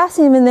and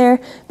potassium in there,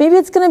 maybe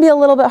it's going to be a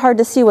little bit hard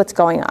to see what's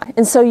going on.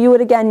 And so you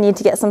would, again, need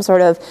to get some sort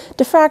of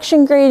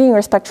diffraction grating or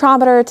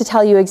spectrometer to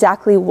tell you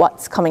exactly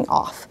what's coming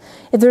off.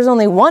 If there's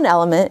only one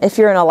element, if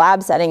you're in a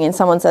lab setting and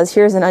someone says,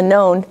 here's an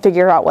unknown,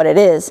 figure out what it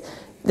is,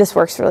 this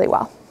works really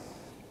well.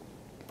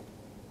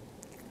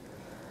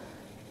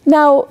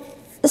 Now,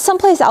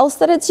 someplace else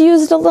that it's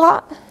used a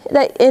lot,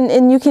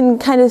 and you can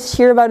kind of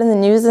hear about in the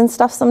news and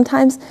stuff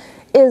sometimes,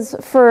 is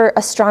for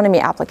astronomy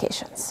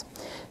applications.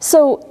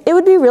 So it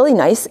would be really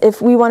nice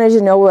if we wanted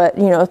to know what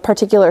a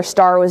particular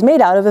star was made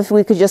out of, if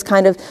we could just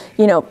kind of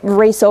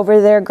race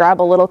over there,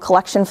 grab a little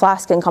collection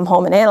flask and come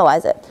home and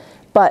analyze it.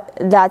 But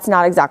that's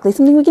not exactly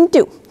something we can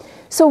do.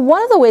 So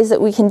one of the ways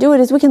that we can do it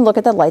is we can look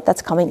at the light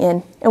that's coming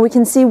in and we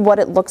can see what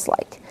it looks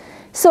like.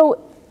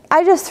 So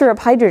I just threw up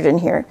hydrogen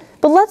here,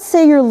 but let's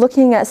say you're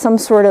looking at some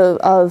sort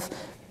of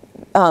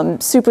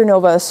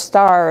supernova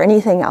star or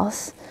anything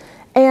else.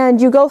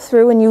 And you go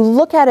through and you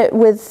look at it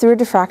through a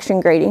diffraction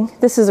grating.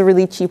 This is a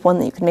really cheap one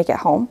that you can make at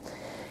home.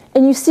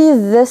 And you see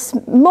this,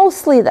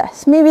 mostly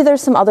this. Maybe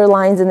there's some other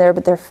lines in there,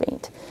 but they're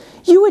faint.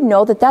 You would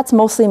know that that's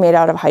mostly made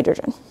out of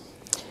hydrogen.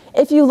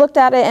 If you looked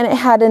at it and it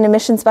had an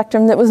emission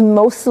spectrum that was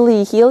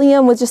mostly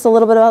helium with just a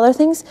little bit of other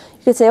things,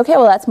 you could say, okay,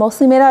 well, that's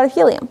mostly made out of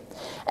helium.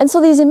 And so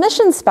these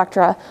emission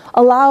spectra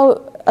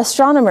allow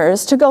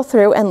astronomers to go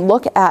through and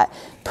look at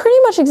pretty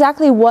much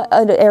exactly what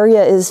an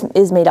area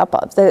is made up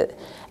of.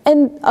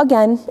 And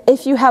again,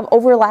 if you have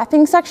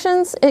overlapping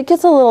sections, it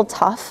gets a little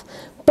tough,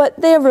 but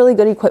they have really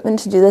good equipment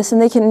to do this, and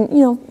they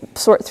can,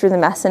 sort through the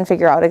mess and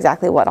figure out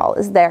exactly what all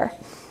is there.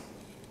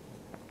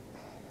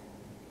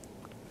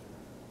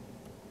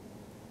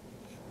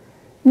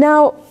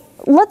 Now,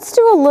 let's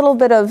do a little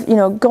bit of,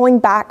 going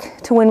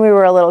back to when we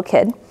were a little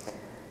kid,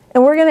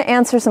 and we're going to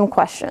answer some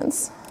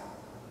questions.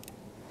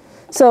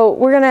 So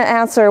we're going to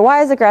answer,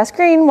 why is the grass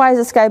green, why is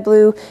the sky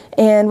blue,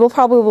 and we'll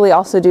probably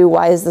also do,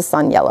 why is the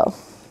sun yellow?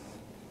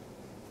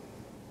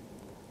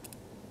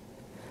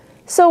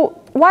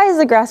 So why is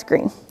the grass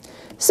green?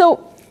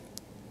 So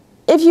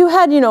if you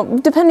had,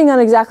 depending on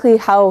exactly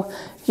how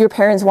your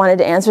parents wanted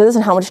to answer this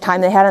and how much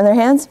time they had on their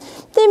hands,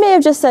 they may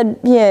have just said,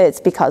 yeah,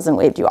 it's because, and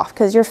waved you off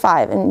because you're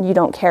 5 and you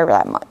don't care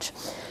that much.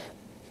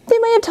 They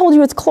may have told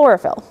you it's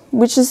chlorophyll,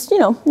 which is,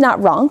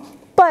 not wrong,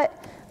 but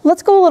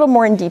let's go a little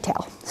more in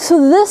detail.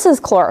 So this is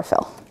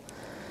chlorophyll.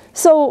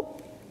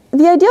 So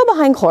the idea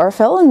behind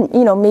chlorophyll,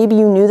 and maybe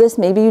you knew this,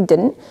 maybe you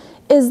didn't,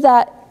 is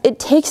that it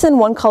takes in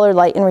one colored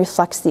light and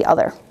reflects the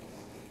other.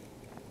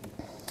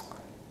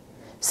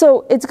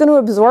 So it's going to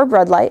absorb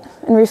red light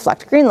and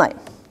reflect green light.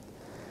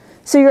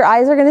 So your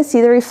eyes are going to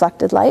see the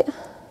reflected light.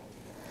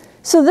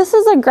 So this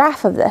is a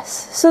graph of this,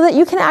 so that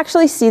you can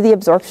actually see the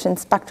absorption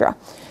spectra.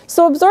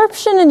 So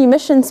absorption and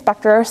emission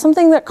spectra are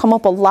something that come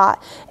up a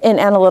lot in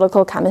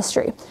analytical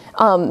chemistry.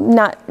 And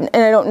I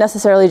don't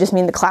necessarily just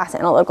mean the class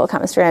analytical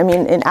chemistry, I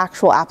mean in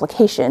actual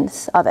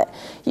applications of it.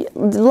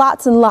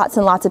 Lots and lots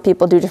and lots of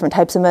people do different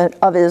types of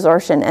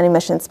absorption and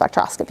emission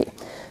spectroscopy.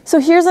 So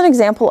here's an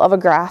example of a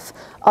graph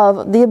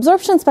of the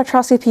absorption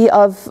spectroscopy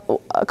of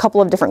a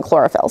couple of different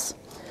chlorophylls.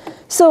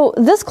 So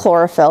this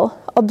chlorophyll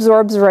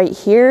absorbs right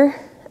here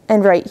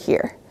and right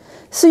here.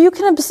 So you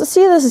can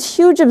see this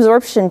huge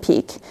absorption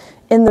peak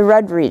in the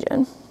red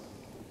region.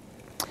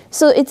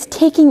 So it's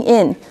taking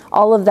in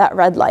all of that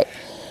red light.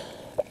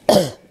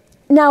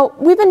 Now,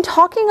 we've been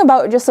talking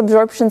about just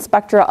absorption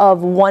spectra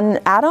of one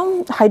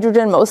atom,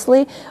 hydrogen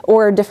mostly,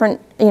 or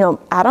different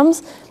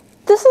atoms.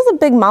 This is a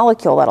big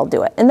molecule that'll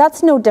do it, and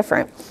that's no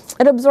different.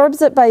 It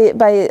absorbs it by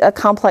a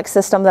complex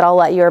system that I'll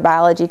let your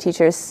biology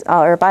teachers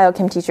or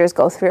biochem teachers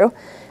go through.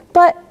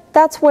 But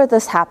that's where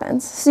this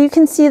happens. So you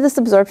can see this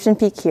absorption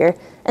peak here,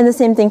 and the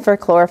same thing for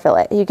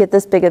chlorophyll. You get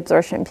this big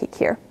absorption peak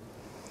here.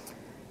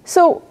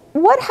 So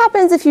what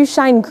happens if you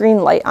shine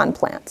green light on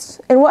plants?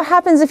 And what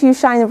happens if you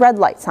shine red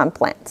lights on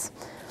plants?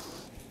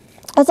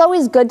 It's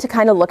always good to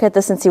kind of look at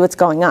this and see what's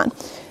going on.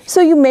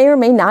 So you may or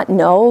may not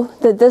know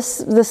that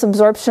this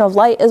absorption of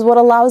light is what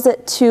allows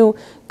it to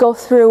go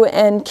through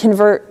and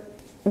convert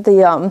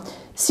the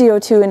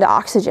CO2 into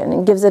oxygen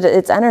and gives it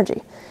its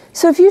energy.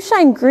 So if you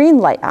shine green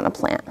light on a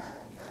plant,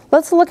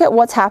 let's look at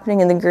what's happening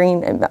in the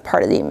green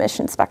part of the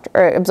emission spectra,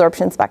 or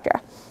absorption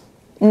spectra.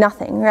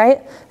 Nothing,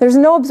 right? There's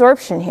no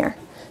absorption here.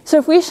 So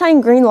if we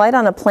shine green light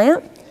on a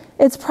plant,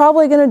 it's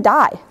probably going to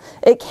die.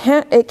 It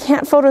can't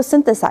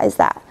photosynthesize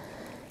that.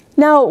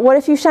 Now, what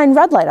if you shine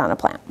red light on a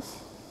plant?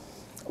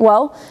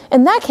 Well,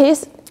 in that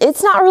case,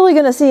 it's not really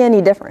going to see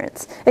any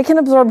difference. It can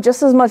absorb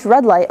just as much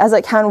red light as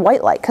it can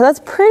white light, because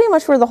that's pretty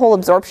much where the whole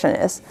absorption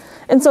is.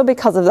 And so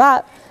because of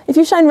that, if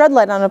you shine red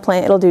light on a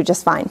plant, it'll do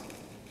just fine.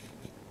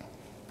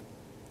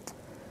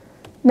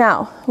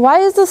 Now, why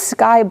is the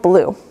sky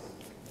blue?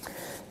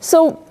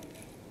 So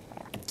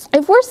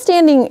if we're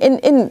standing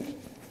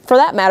for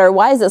that matter,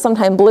 why is it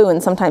sometimes blue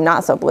and sometimes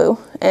not so blue,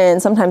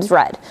 and sometimes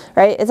red,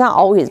 right? It's not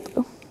always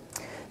blue.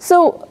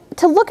 So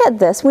to look at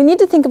this, we need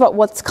to think about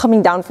what's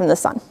coming down from the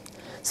sun.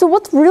 So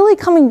what's really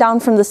coming down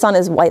from the sun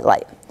is white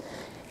light.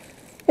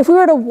 If we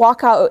were to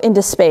walk out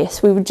into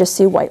space, we would just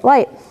see white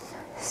light.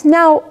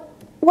 Now,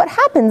 what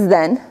happens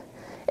then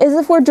is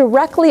if we're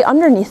directly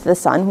underneath the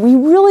sun, we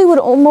really would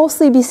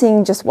mostly be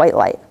seeing just white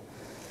light.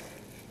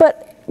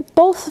 But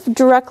both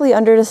directly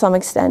under to some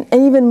extent,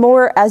 and even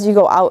more as you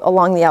go out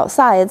along the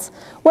outsides,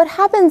 what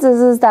happens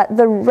is that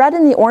the red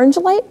and the orange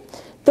light,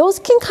 those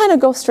can kind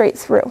of go straight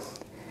through.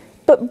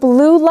 But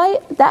blue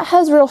light, that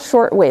has real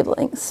short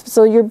wavelengths.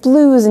 So your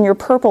blues and your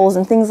purples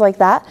and things like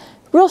that,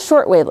 real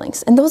short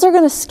wavelengths, and those are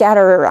going to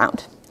scatter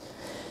around.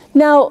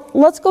 Now,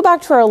 let's go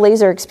back to our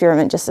laser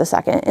experiment just a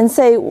second and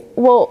say,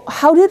 well,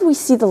 how did we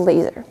see the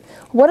laser?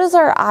 What does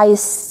our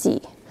eyes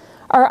see?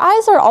 Our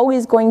eyes are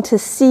always going to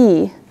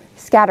see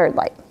scattered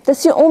light.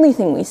 That's the only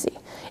thing we see.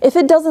 If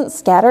it doesn't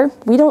scatter,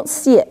 we don't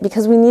see it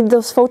because we need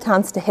those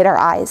photons to hit our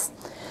eyes.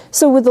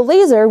 So with the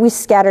laser, we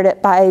scattered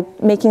it by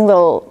making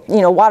little,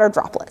 water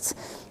droplets,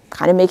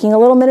 kind of making a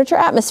little miniature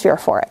atmosphere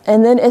for it,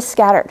 and then it's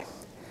scattered.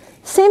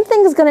 Same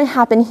thing is going to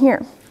happen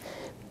here,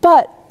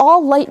 but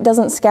all light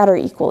doesn't scatter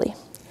equally.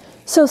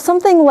 So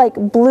something like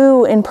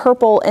blue and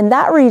purple and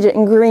that region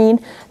and green,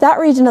 that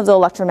region of the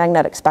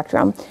electromagnetic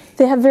spectrum,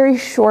 they have very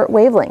short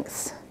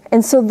wavelengths.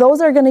 And so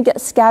those are going to get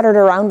scattered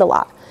around a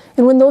lot.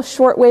 And when those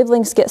short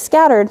wavelengths get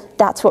scattered,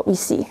 that's what we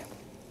see.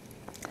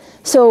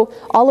 So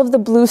all of the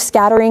blue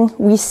scattering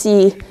we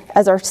see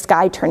as our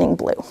sky turning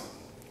blue.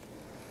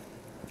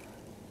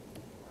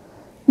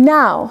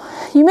 Now,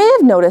 you may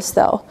have noticed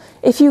though,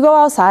 if you go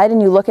outside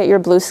and you look at your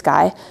blue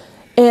sky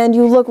and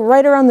you look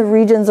right around the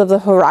regions of the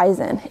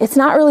horizon, it's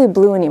not really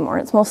blue anymore,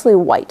 it's mostly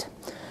white.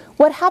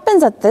 What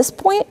happens at this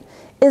point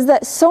is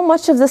that so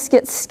much of this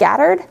gets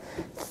scattered.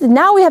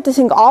 Now we have to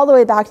think all the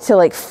way back to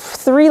like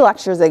 3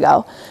 lectures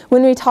ago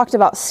when we talked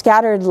about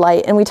scattered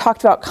light and we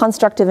talked about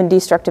constructive and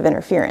destructive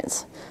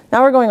interference.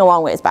 Now we're going a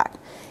long ways back.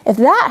 If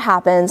that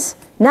happens,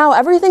 now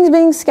everything's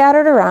being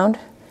scattered around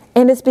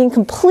and it's being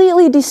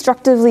completely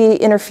destructively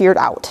interfered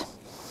out.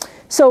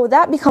 So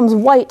that becomes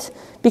white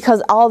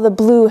because all the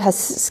blue has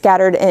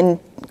scattered and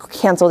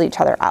canceled each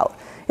other out.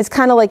 It's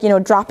kind of like,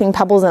 dropping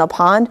pebbles in a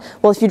pond.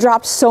 Well, if you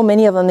dropped so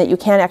many of them that you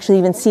can't actually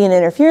even see an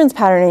interference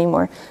pattern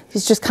anymore, it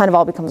just kind of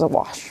all becomes a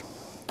wash.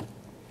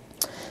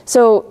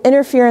 So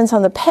interference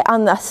on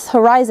the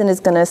horizon is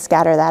going to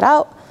scatter that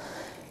out.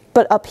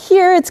 But up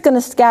here, it's going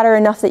to scatter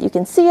enough that you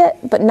can see it,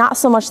 but not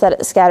so much that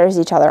it scatters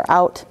each other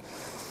out.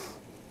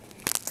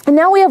 And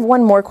now we have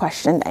one more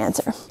question to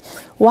answer.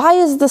 Why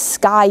is the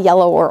sky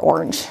yellow or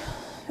orange?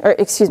 Or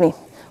excuse me,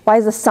 why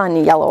is the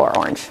sun yellow or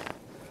orange?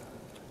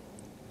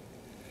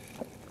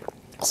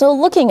 So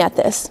looking at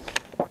this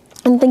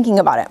and thinking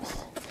about it,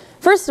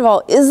 first of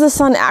all, is the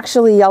sun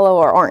actually yellow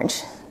or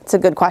orange? It's a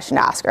good question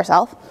to ask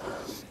ourselves.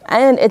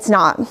 And it's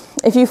not.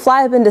 If you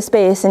fly up into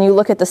space and you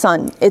look at the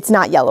sun, it's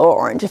not yellow or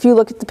orange. If you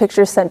look at the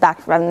pictures sent back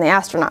from the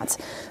astronauts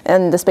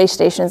and the space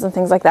stations and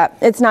things like that,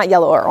 it's not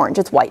yellow or orange,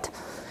 it's white.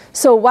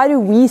 So why do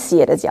we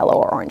see it as yellow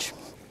or orange?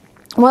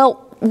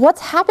 Well,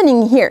 what's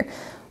happening here?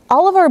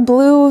 All of our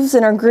blues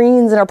and our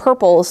greens and our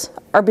purples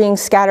are being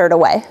scattered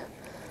away.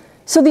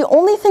 So the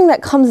only thing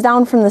that comes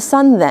down from the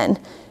sun then,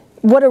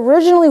 what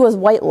originally was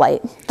white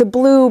light, the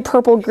blue,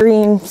 purple,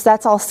 green,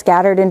 that's all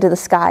scattered into the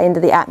sky, into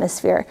the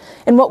atmosphere.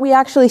 And what we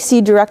actually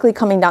see directly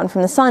coming down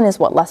from the sun is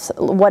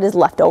what is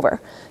left over.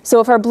 So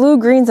if our blue,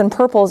 greens, and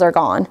purples are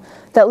gone,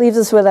 that leaves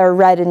us with our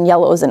red and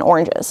yellows and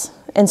oranges.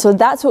 And so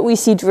that's what we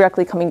see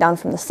directly coming down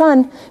from the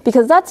sun,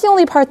 because that's the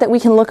only part that we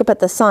can look up at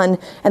the sun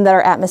and that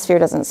our atmosphere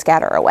doesn't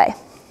scatter away.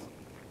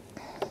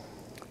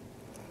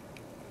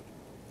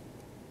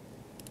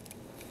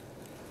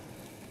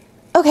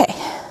 Okay,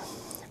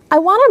 I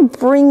want to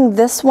bring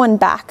this one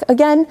back.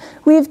 Again,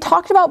 we've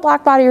talked about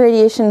black body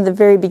radiation at the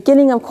very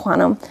beginning of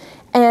quantum,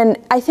 and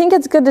I think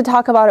it's good to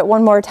talk about it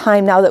one more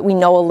time now that we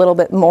know a little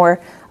bit more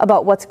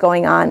about what's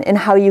going on and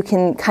how you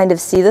can kind of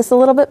see this a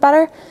little bit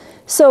better.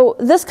 So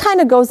this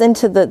kind of goes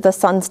into the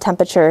sun's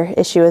temperature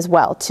issue as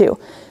well, too.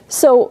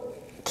 So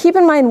keep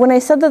in mind, when I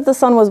said that the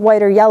sun was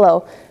white or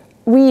yellow,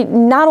 we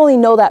not only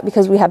know that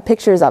because we have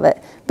pictures of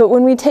it, but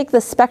when we take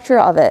the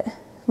spectra of it,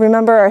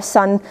 remember our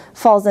sun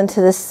falls into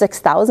this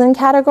 6,000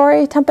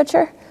 category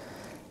temperature,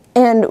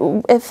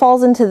 and it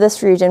falls into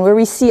this region where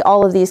we see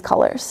all of these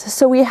colors.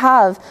 So we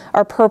have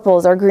our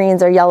purples, our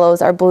greens, our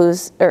yellows, our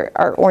blues, or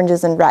our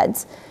oranges and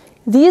reds.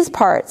 These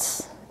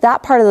parts,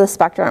 that part of the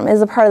spectrum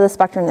is a part of the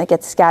spectrum that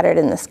gets scattered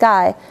in the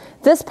sky.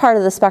 This part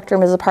of the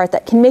spectrum is a part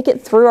that can make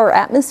it through our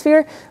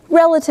atmosphere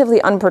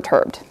relatively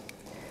unperturbed.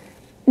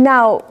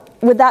 Now,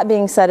 with that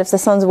being said, if the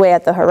sun's way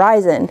at the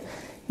horizon,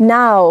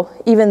 now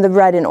even the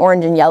red and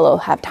orange and yellow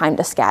have time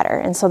to scatter.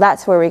 And so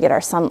that's where we get our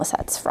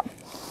sunlets from.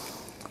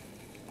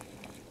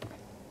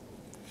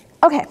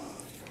 Okay,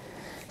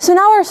 so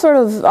now our sort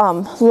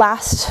of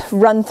last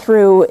run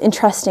through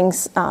interesting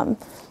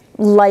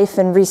life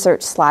and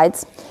research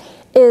slides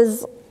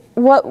is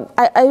what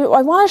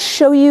I want to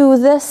show you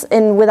this,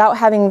 and without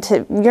having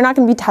to, you're not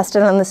going to be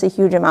tested on this a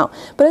huge amount,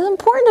 but it's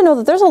important to know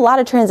that there's a lot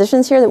of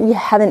transitions here that we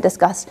haven't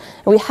discussed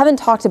and we haven't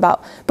talked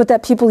about, but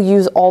that people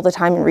use all the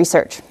time in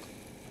research.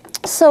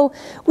 So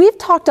we've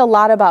talked a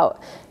lot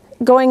about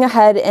going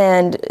ahead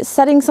and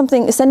sending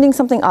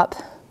something up,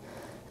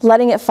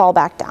 letting it fall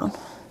back down.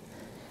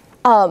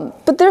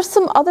 But there's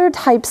some other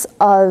types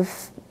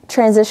of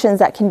transitions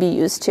that can be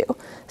used too.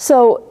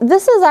 So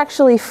this is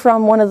actually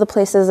from one of the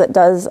places that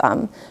does,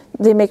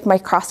 they make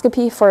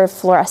microscopy for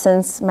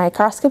fluorescence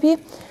microscopy.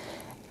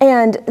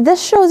 And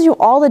this shows you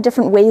all the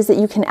different ways that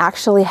you can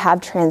actually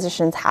have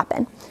transitions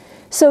happen.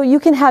 So you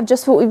can have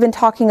just what we've been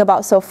talking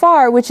about so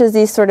far, which is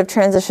these sort of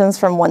transitions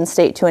from one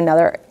state to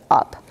another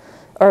up,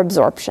 or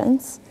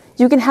absorptions.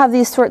 You can have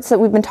these sorts that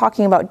we've been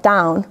talking about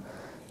down,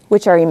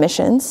 which are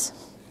emissions.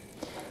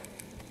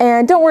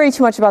 And don't worry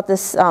too much about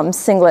this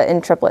singlet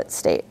and triplet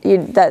state. You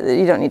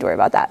don't need to worry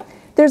about that.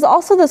 There's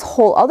also this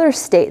whole other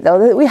state, though,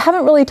 that we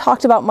haven't really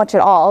talked about much at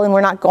all, and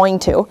we're not going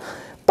to.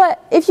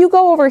 But if you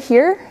go over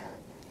here,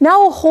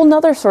 now a whole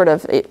nother sort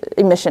of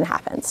emission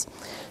happens.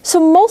 So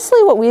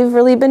mostly what we've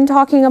really been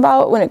talking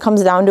about when it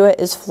comes down to it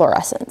is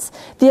fluorescence.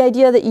 The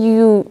idea that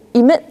you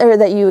emit, or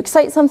that you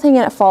excite something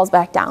and it falls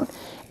back down.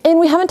 And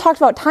we haven't talked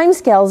about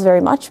timescales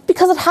very much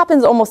because it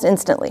happens almost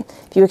instantly.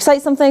 If you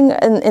excite something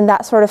in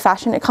that sort of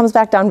fashion, it comes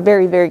back down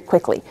very, very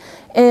quickly.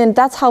 And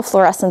that's how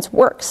fluorescence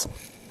works.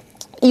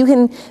 You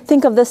can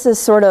think of this as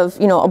sort of,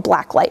 a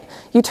black light.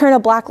 You turn a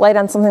black light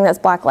on something that's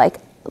black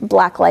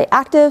light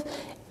active,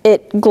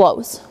 it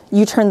glows.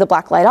 You turn the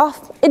black light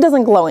off, it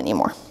doesn't glow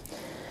anymore.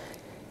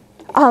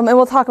 And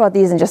we'll talk about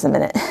these in just a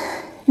minute.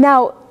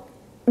 Now,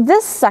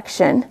 this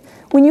section,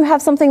 when you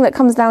have something that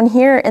comes down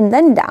here and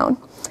then down,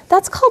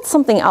 that's called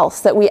something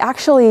else that we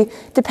actually,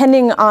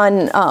 depending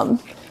on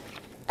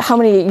how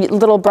many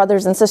little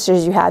brothers and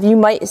sisters you have, you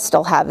might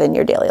still have in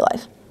your daily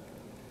life.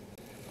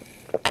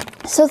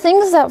 So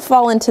things that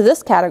fall into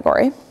this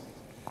category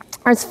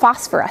are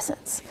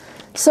phosphorescence.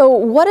 So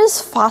what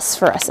is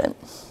phosphorescent?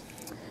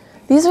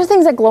 These are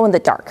things that glow in the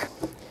dark.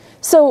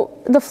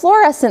 So the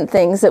fluorescent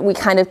things that we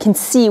kind of can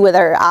see with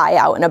our eye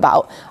out and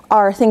about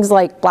are things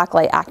like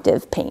blacklight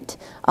active paint,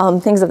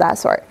 things of that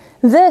sort.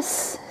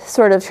 This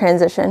sort of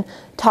transition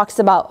talks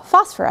about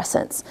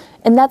phosphorescence,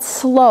 and that's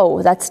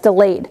slow, that's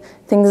delayed.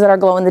 Things that are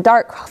glow in the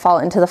dark fall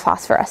into the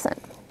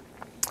phosphorescent.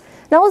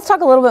 Now let's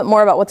talk a little bit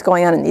more about what's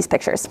going on in these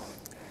pictures.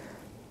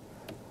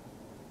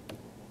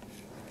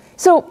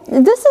 So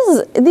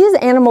these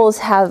animals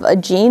have a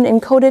gene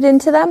encoded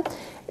into them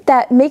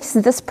that makes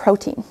this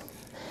protein.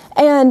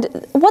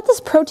 And what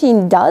this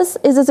protein does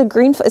is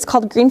it's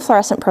called green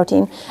fluorescent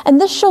protein. And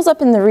this shows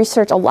up in the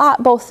research a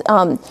lot, both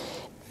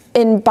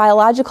in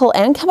biological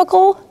and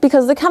chemical,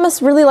 because the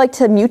chemists really like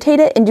to mutate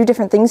it and do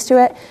different things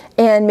to it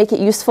and make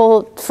it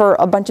useful for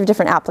a bunch of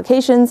different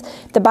applications.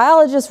 The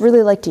biologists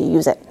really like to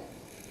use it.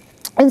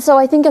 And so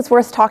I think it's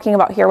worth talking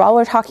about here while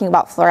we're talking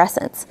about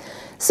fluorescence.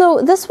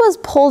 So this was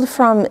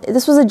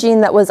this was a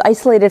gene that was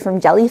isolated from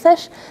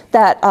jellyfish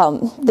that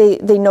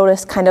they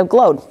noticed kind of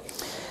glowed.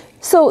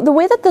 So the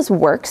way that this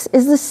works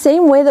is the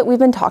same way that we've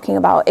been talking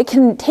about. It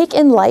can take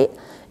in light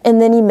and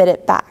then emit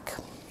it back.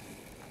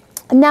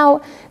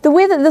 Now, the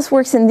way that this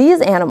works in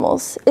these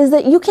animals is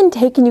that you can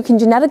take and you can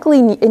genetically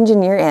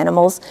engineer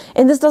animals,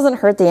 and this doesn't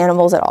hurt the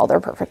animals at all. They're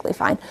perfectly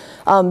fine.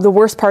 The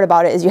worst part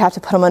about it is you have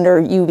to put them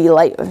under UV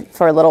light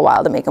for a little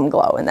while to make them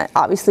glow, and that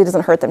obviously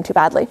doesn't hurt them too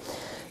badly.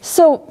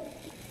 So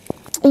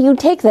you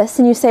take this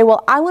and you say,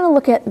 well, I want to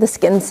look at the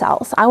skin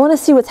cells. I want to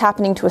see what's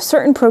happening to a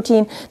certain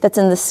protein that's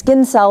in the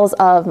skin cells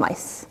of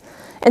mice.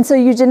 And so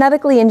you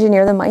genetically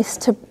engineer the mice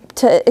to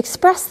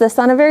express this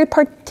on a very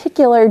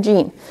particular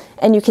gene,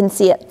 and you can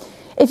see it.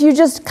 If you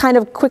just kind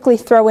of quickly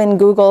throw in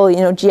Google,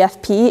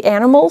 GFP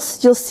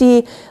animals, you'll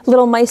see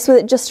little mice with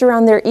it just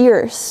around their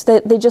ears.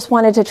 They just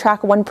wanted to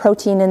track one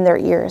protein in their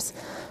ears.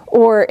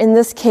 Or in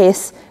this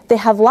case, they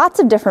have lots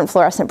of different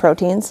fluorescent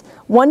proteins,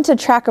 one to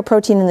track a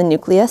protein in the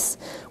nucleus,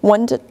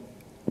 one to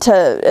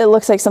it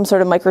looks like some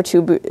sort of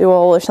microtubule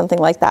or something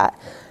like that,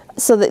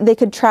 so that they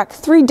could track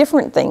 3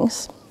 different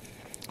things.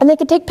 And they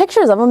could take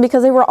pictures of them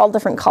because they were all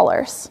different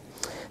colors.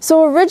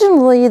 So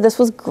originally this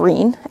was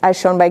green, as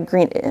shown by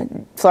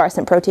green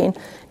fluorescent protein.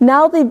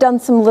 Now they've done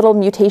some little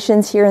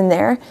mutations here and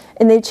there,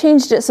 and they've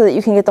changed it so that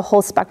you can get the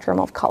whole spectrum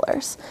of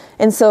colors.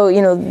 And so,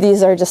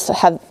 these are just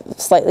have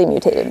slightly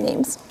mutated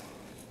names.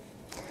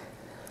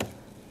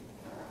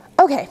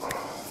 Okay,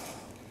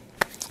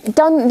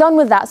 done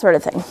with that sort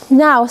of thing.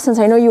 Now, since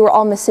I know you were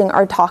all missing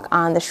our talk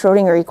on the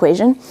Shrodinger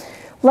equation,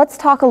 let's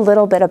talk a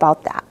little bit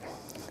about that.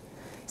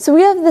 So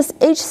we have this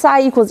H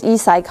psi equals E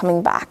psi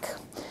coming back.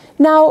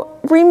 Now,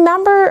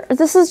 remember,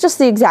 this is just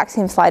the exact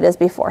same slide as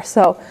before.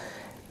 So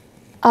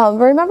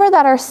remember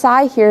that our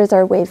psi here is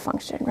our wave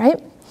function,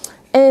 right?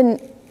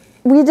 And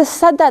we just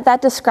said that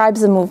that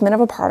describes the movement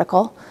of a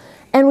particle.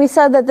 And we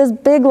said that this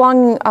big,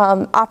 long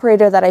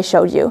operator that I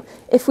showed you,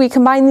 if we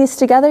combine these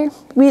together,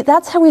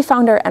 that's how we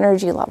found our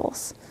energy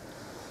levels.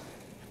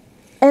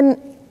 And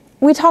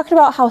we talked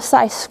about how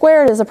psi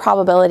squared is a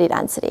probability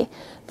density.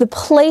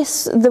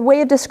 The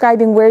way of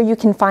describing where you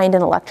can find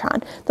an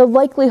electron, the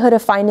likelihood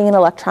of finding an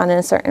electron in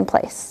a certain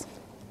place.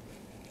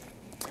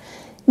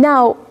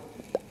 Now,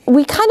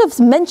 we kind of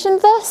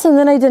mentioned this, and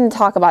then I didn't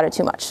talk about it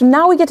too much. So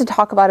now we get to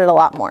talk about it a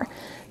lot more.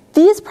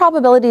 These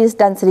probabilities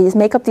densities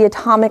make up the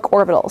atomic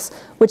orbitals,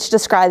 which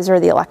describes where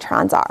the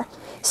electrons are.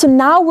 So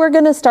now we're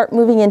going to start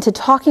moving into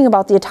talking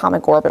about the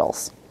atomic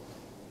orbitals.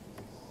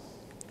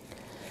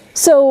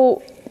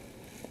 So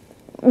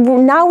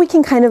now we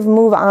can kind of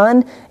move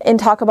on and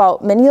talk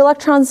about many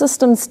electron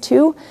systems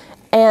too.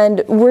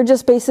 And we're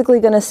just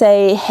basically going to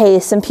say, hey,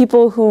 some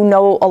people who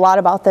know a lot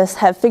about this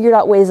have figured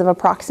out ways of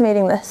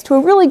approximating this to a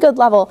really good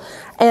level.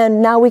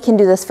 And now we can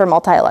do this for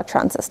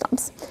multi-electron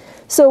systems.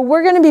 So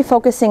we're going to be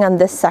focusing on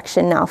this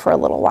section now for a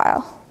little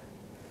while.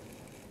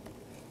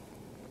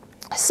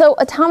 So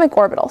atomic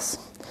orbitals.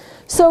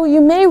 So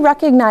you may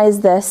recognize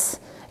this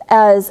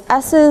as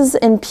S's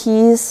and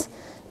P's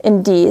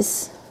and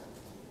D's.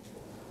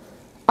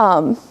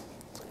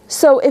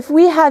 So if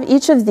we have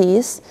each of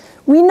these,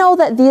 we know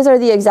that these are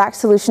the exact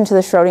solution to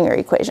the Shrodinger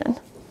equation.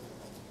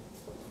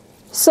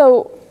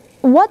 So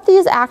what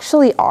these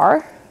actually are,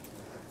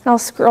 and I'll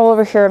scroll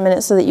over here a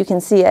minute so that you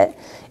can see it,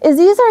 is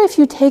these are if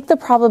you take the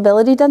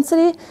probability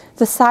density,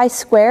 the psi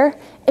square,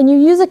 and you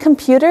use a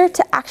computer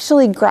to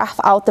actually graph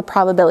out the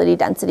probability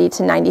density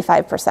to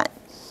 95%.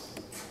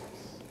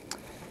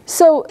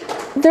 So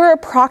there are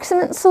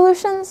approximate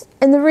solutions,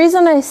 and the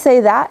reason I say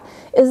that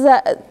is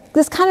that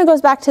this kind of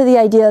goes back to the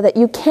idea that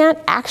you can't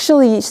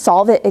actually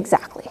solve it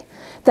exactly,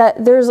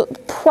 that there's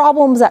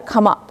problems that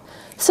come up.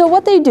 So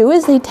what they do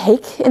is they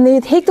take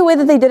the way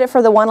that they did it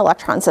for the one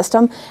electron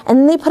system, and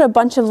then they put a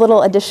bunch of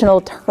little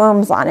additional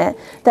terms on it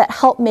that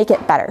help make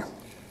it better.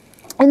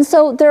 And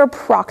so they're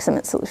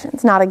approximate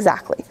solutions, not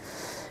exactly.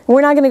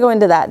 We're not going to go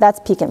into that. That's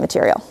peak in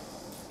material.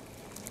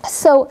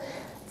 So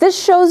this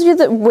shows you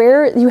that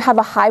where you have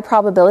a high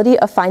probability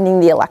of finding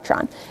the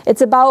electron.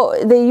 It's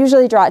about, they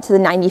usually draw it to the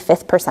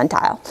 95th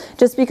percentile,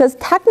 just because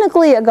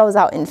technically it goes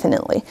out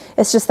infinitely.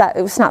 It's just that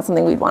it's not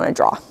something we'd want to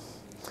draw.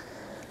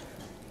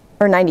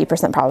 Or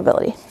 90%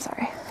 probability,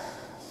 sorry.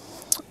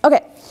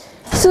 Okay,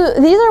 so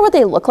these are what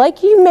they look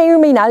like. You may or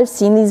may not have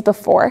seen these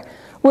before,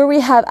 where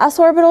we have s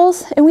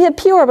orbitals, and we have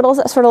p orbitals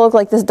that sort of look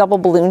like this double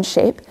balloon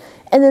shape,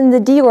 and then the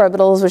d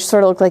orbitals, which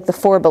sort of look like the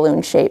four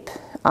balloon shape,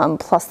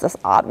 plus this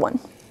odd one.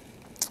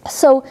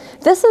 So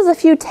this is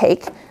if you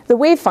take the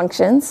wave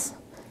functions,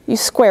 you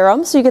square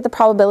them, so you get the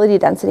probability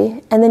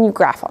density, and then you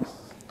graph them.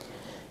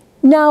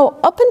 Now,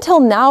 up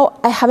until now,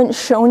 I haven't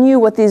shown you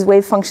what these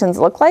wave functions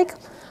look like.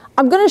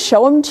 I'm going to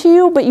show them to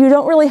you, but you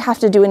don't really have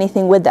to do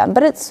anything with them.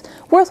 But it's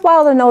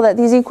worthwhile to know that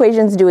these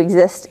equations do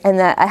exist and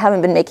that I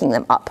haven't been making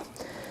them up.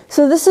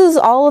 So this is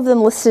all of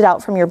them listed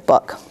out from your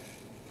book.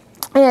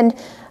 And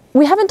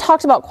we haven't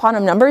talked about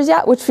quantum numbers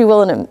yet, which we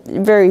will in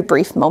a very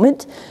brief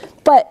moment.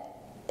 But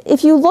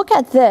if you look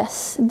at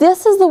this,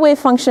 this is the wave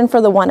function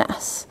for the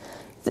 1s.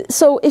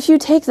 So if you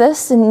take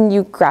this and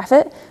you graph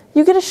it,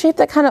 you get a shape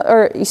that kind of,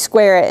 or you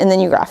square it and then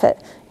you graph it,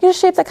 you get a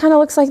shape that kind of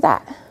looks like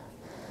that.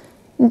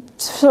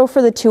 So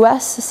for the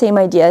 2s, the same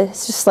idea,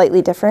 it's just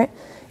slightly different.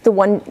 The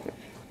one,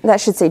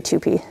 that should say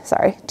 2p,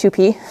 sorry,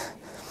 2p,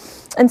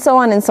 and so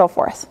on and so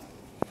forth.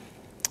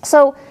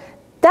 So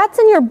that's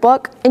in your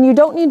book, and you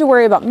don't need to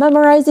worry about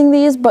memorizing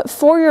these, but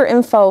for your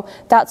info,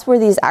 that's where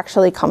these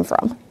actually come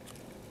from.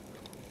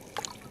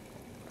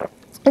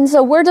 And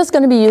so we're just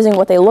going to be using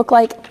what they look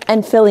like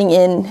and filling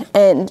in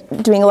and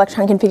doing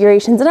electron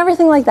configurations and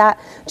everything like that,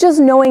 just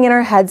knowing in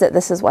our heads that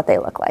this is what they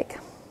look like.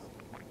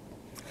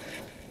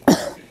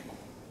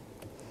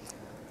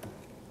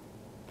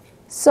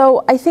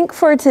 So I think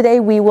for today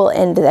we will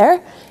end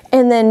there.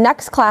 And then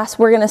next class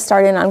we're going to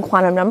start in on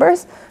quantum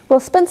numbers. We'll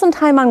spend some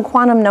time on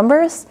quantum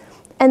numbers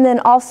and then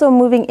also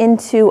moving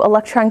into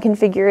electron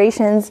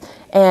configurations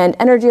and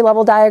energy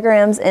level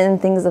diagrams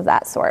and things of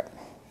that sort.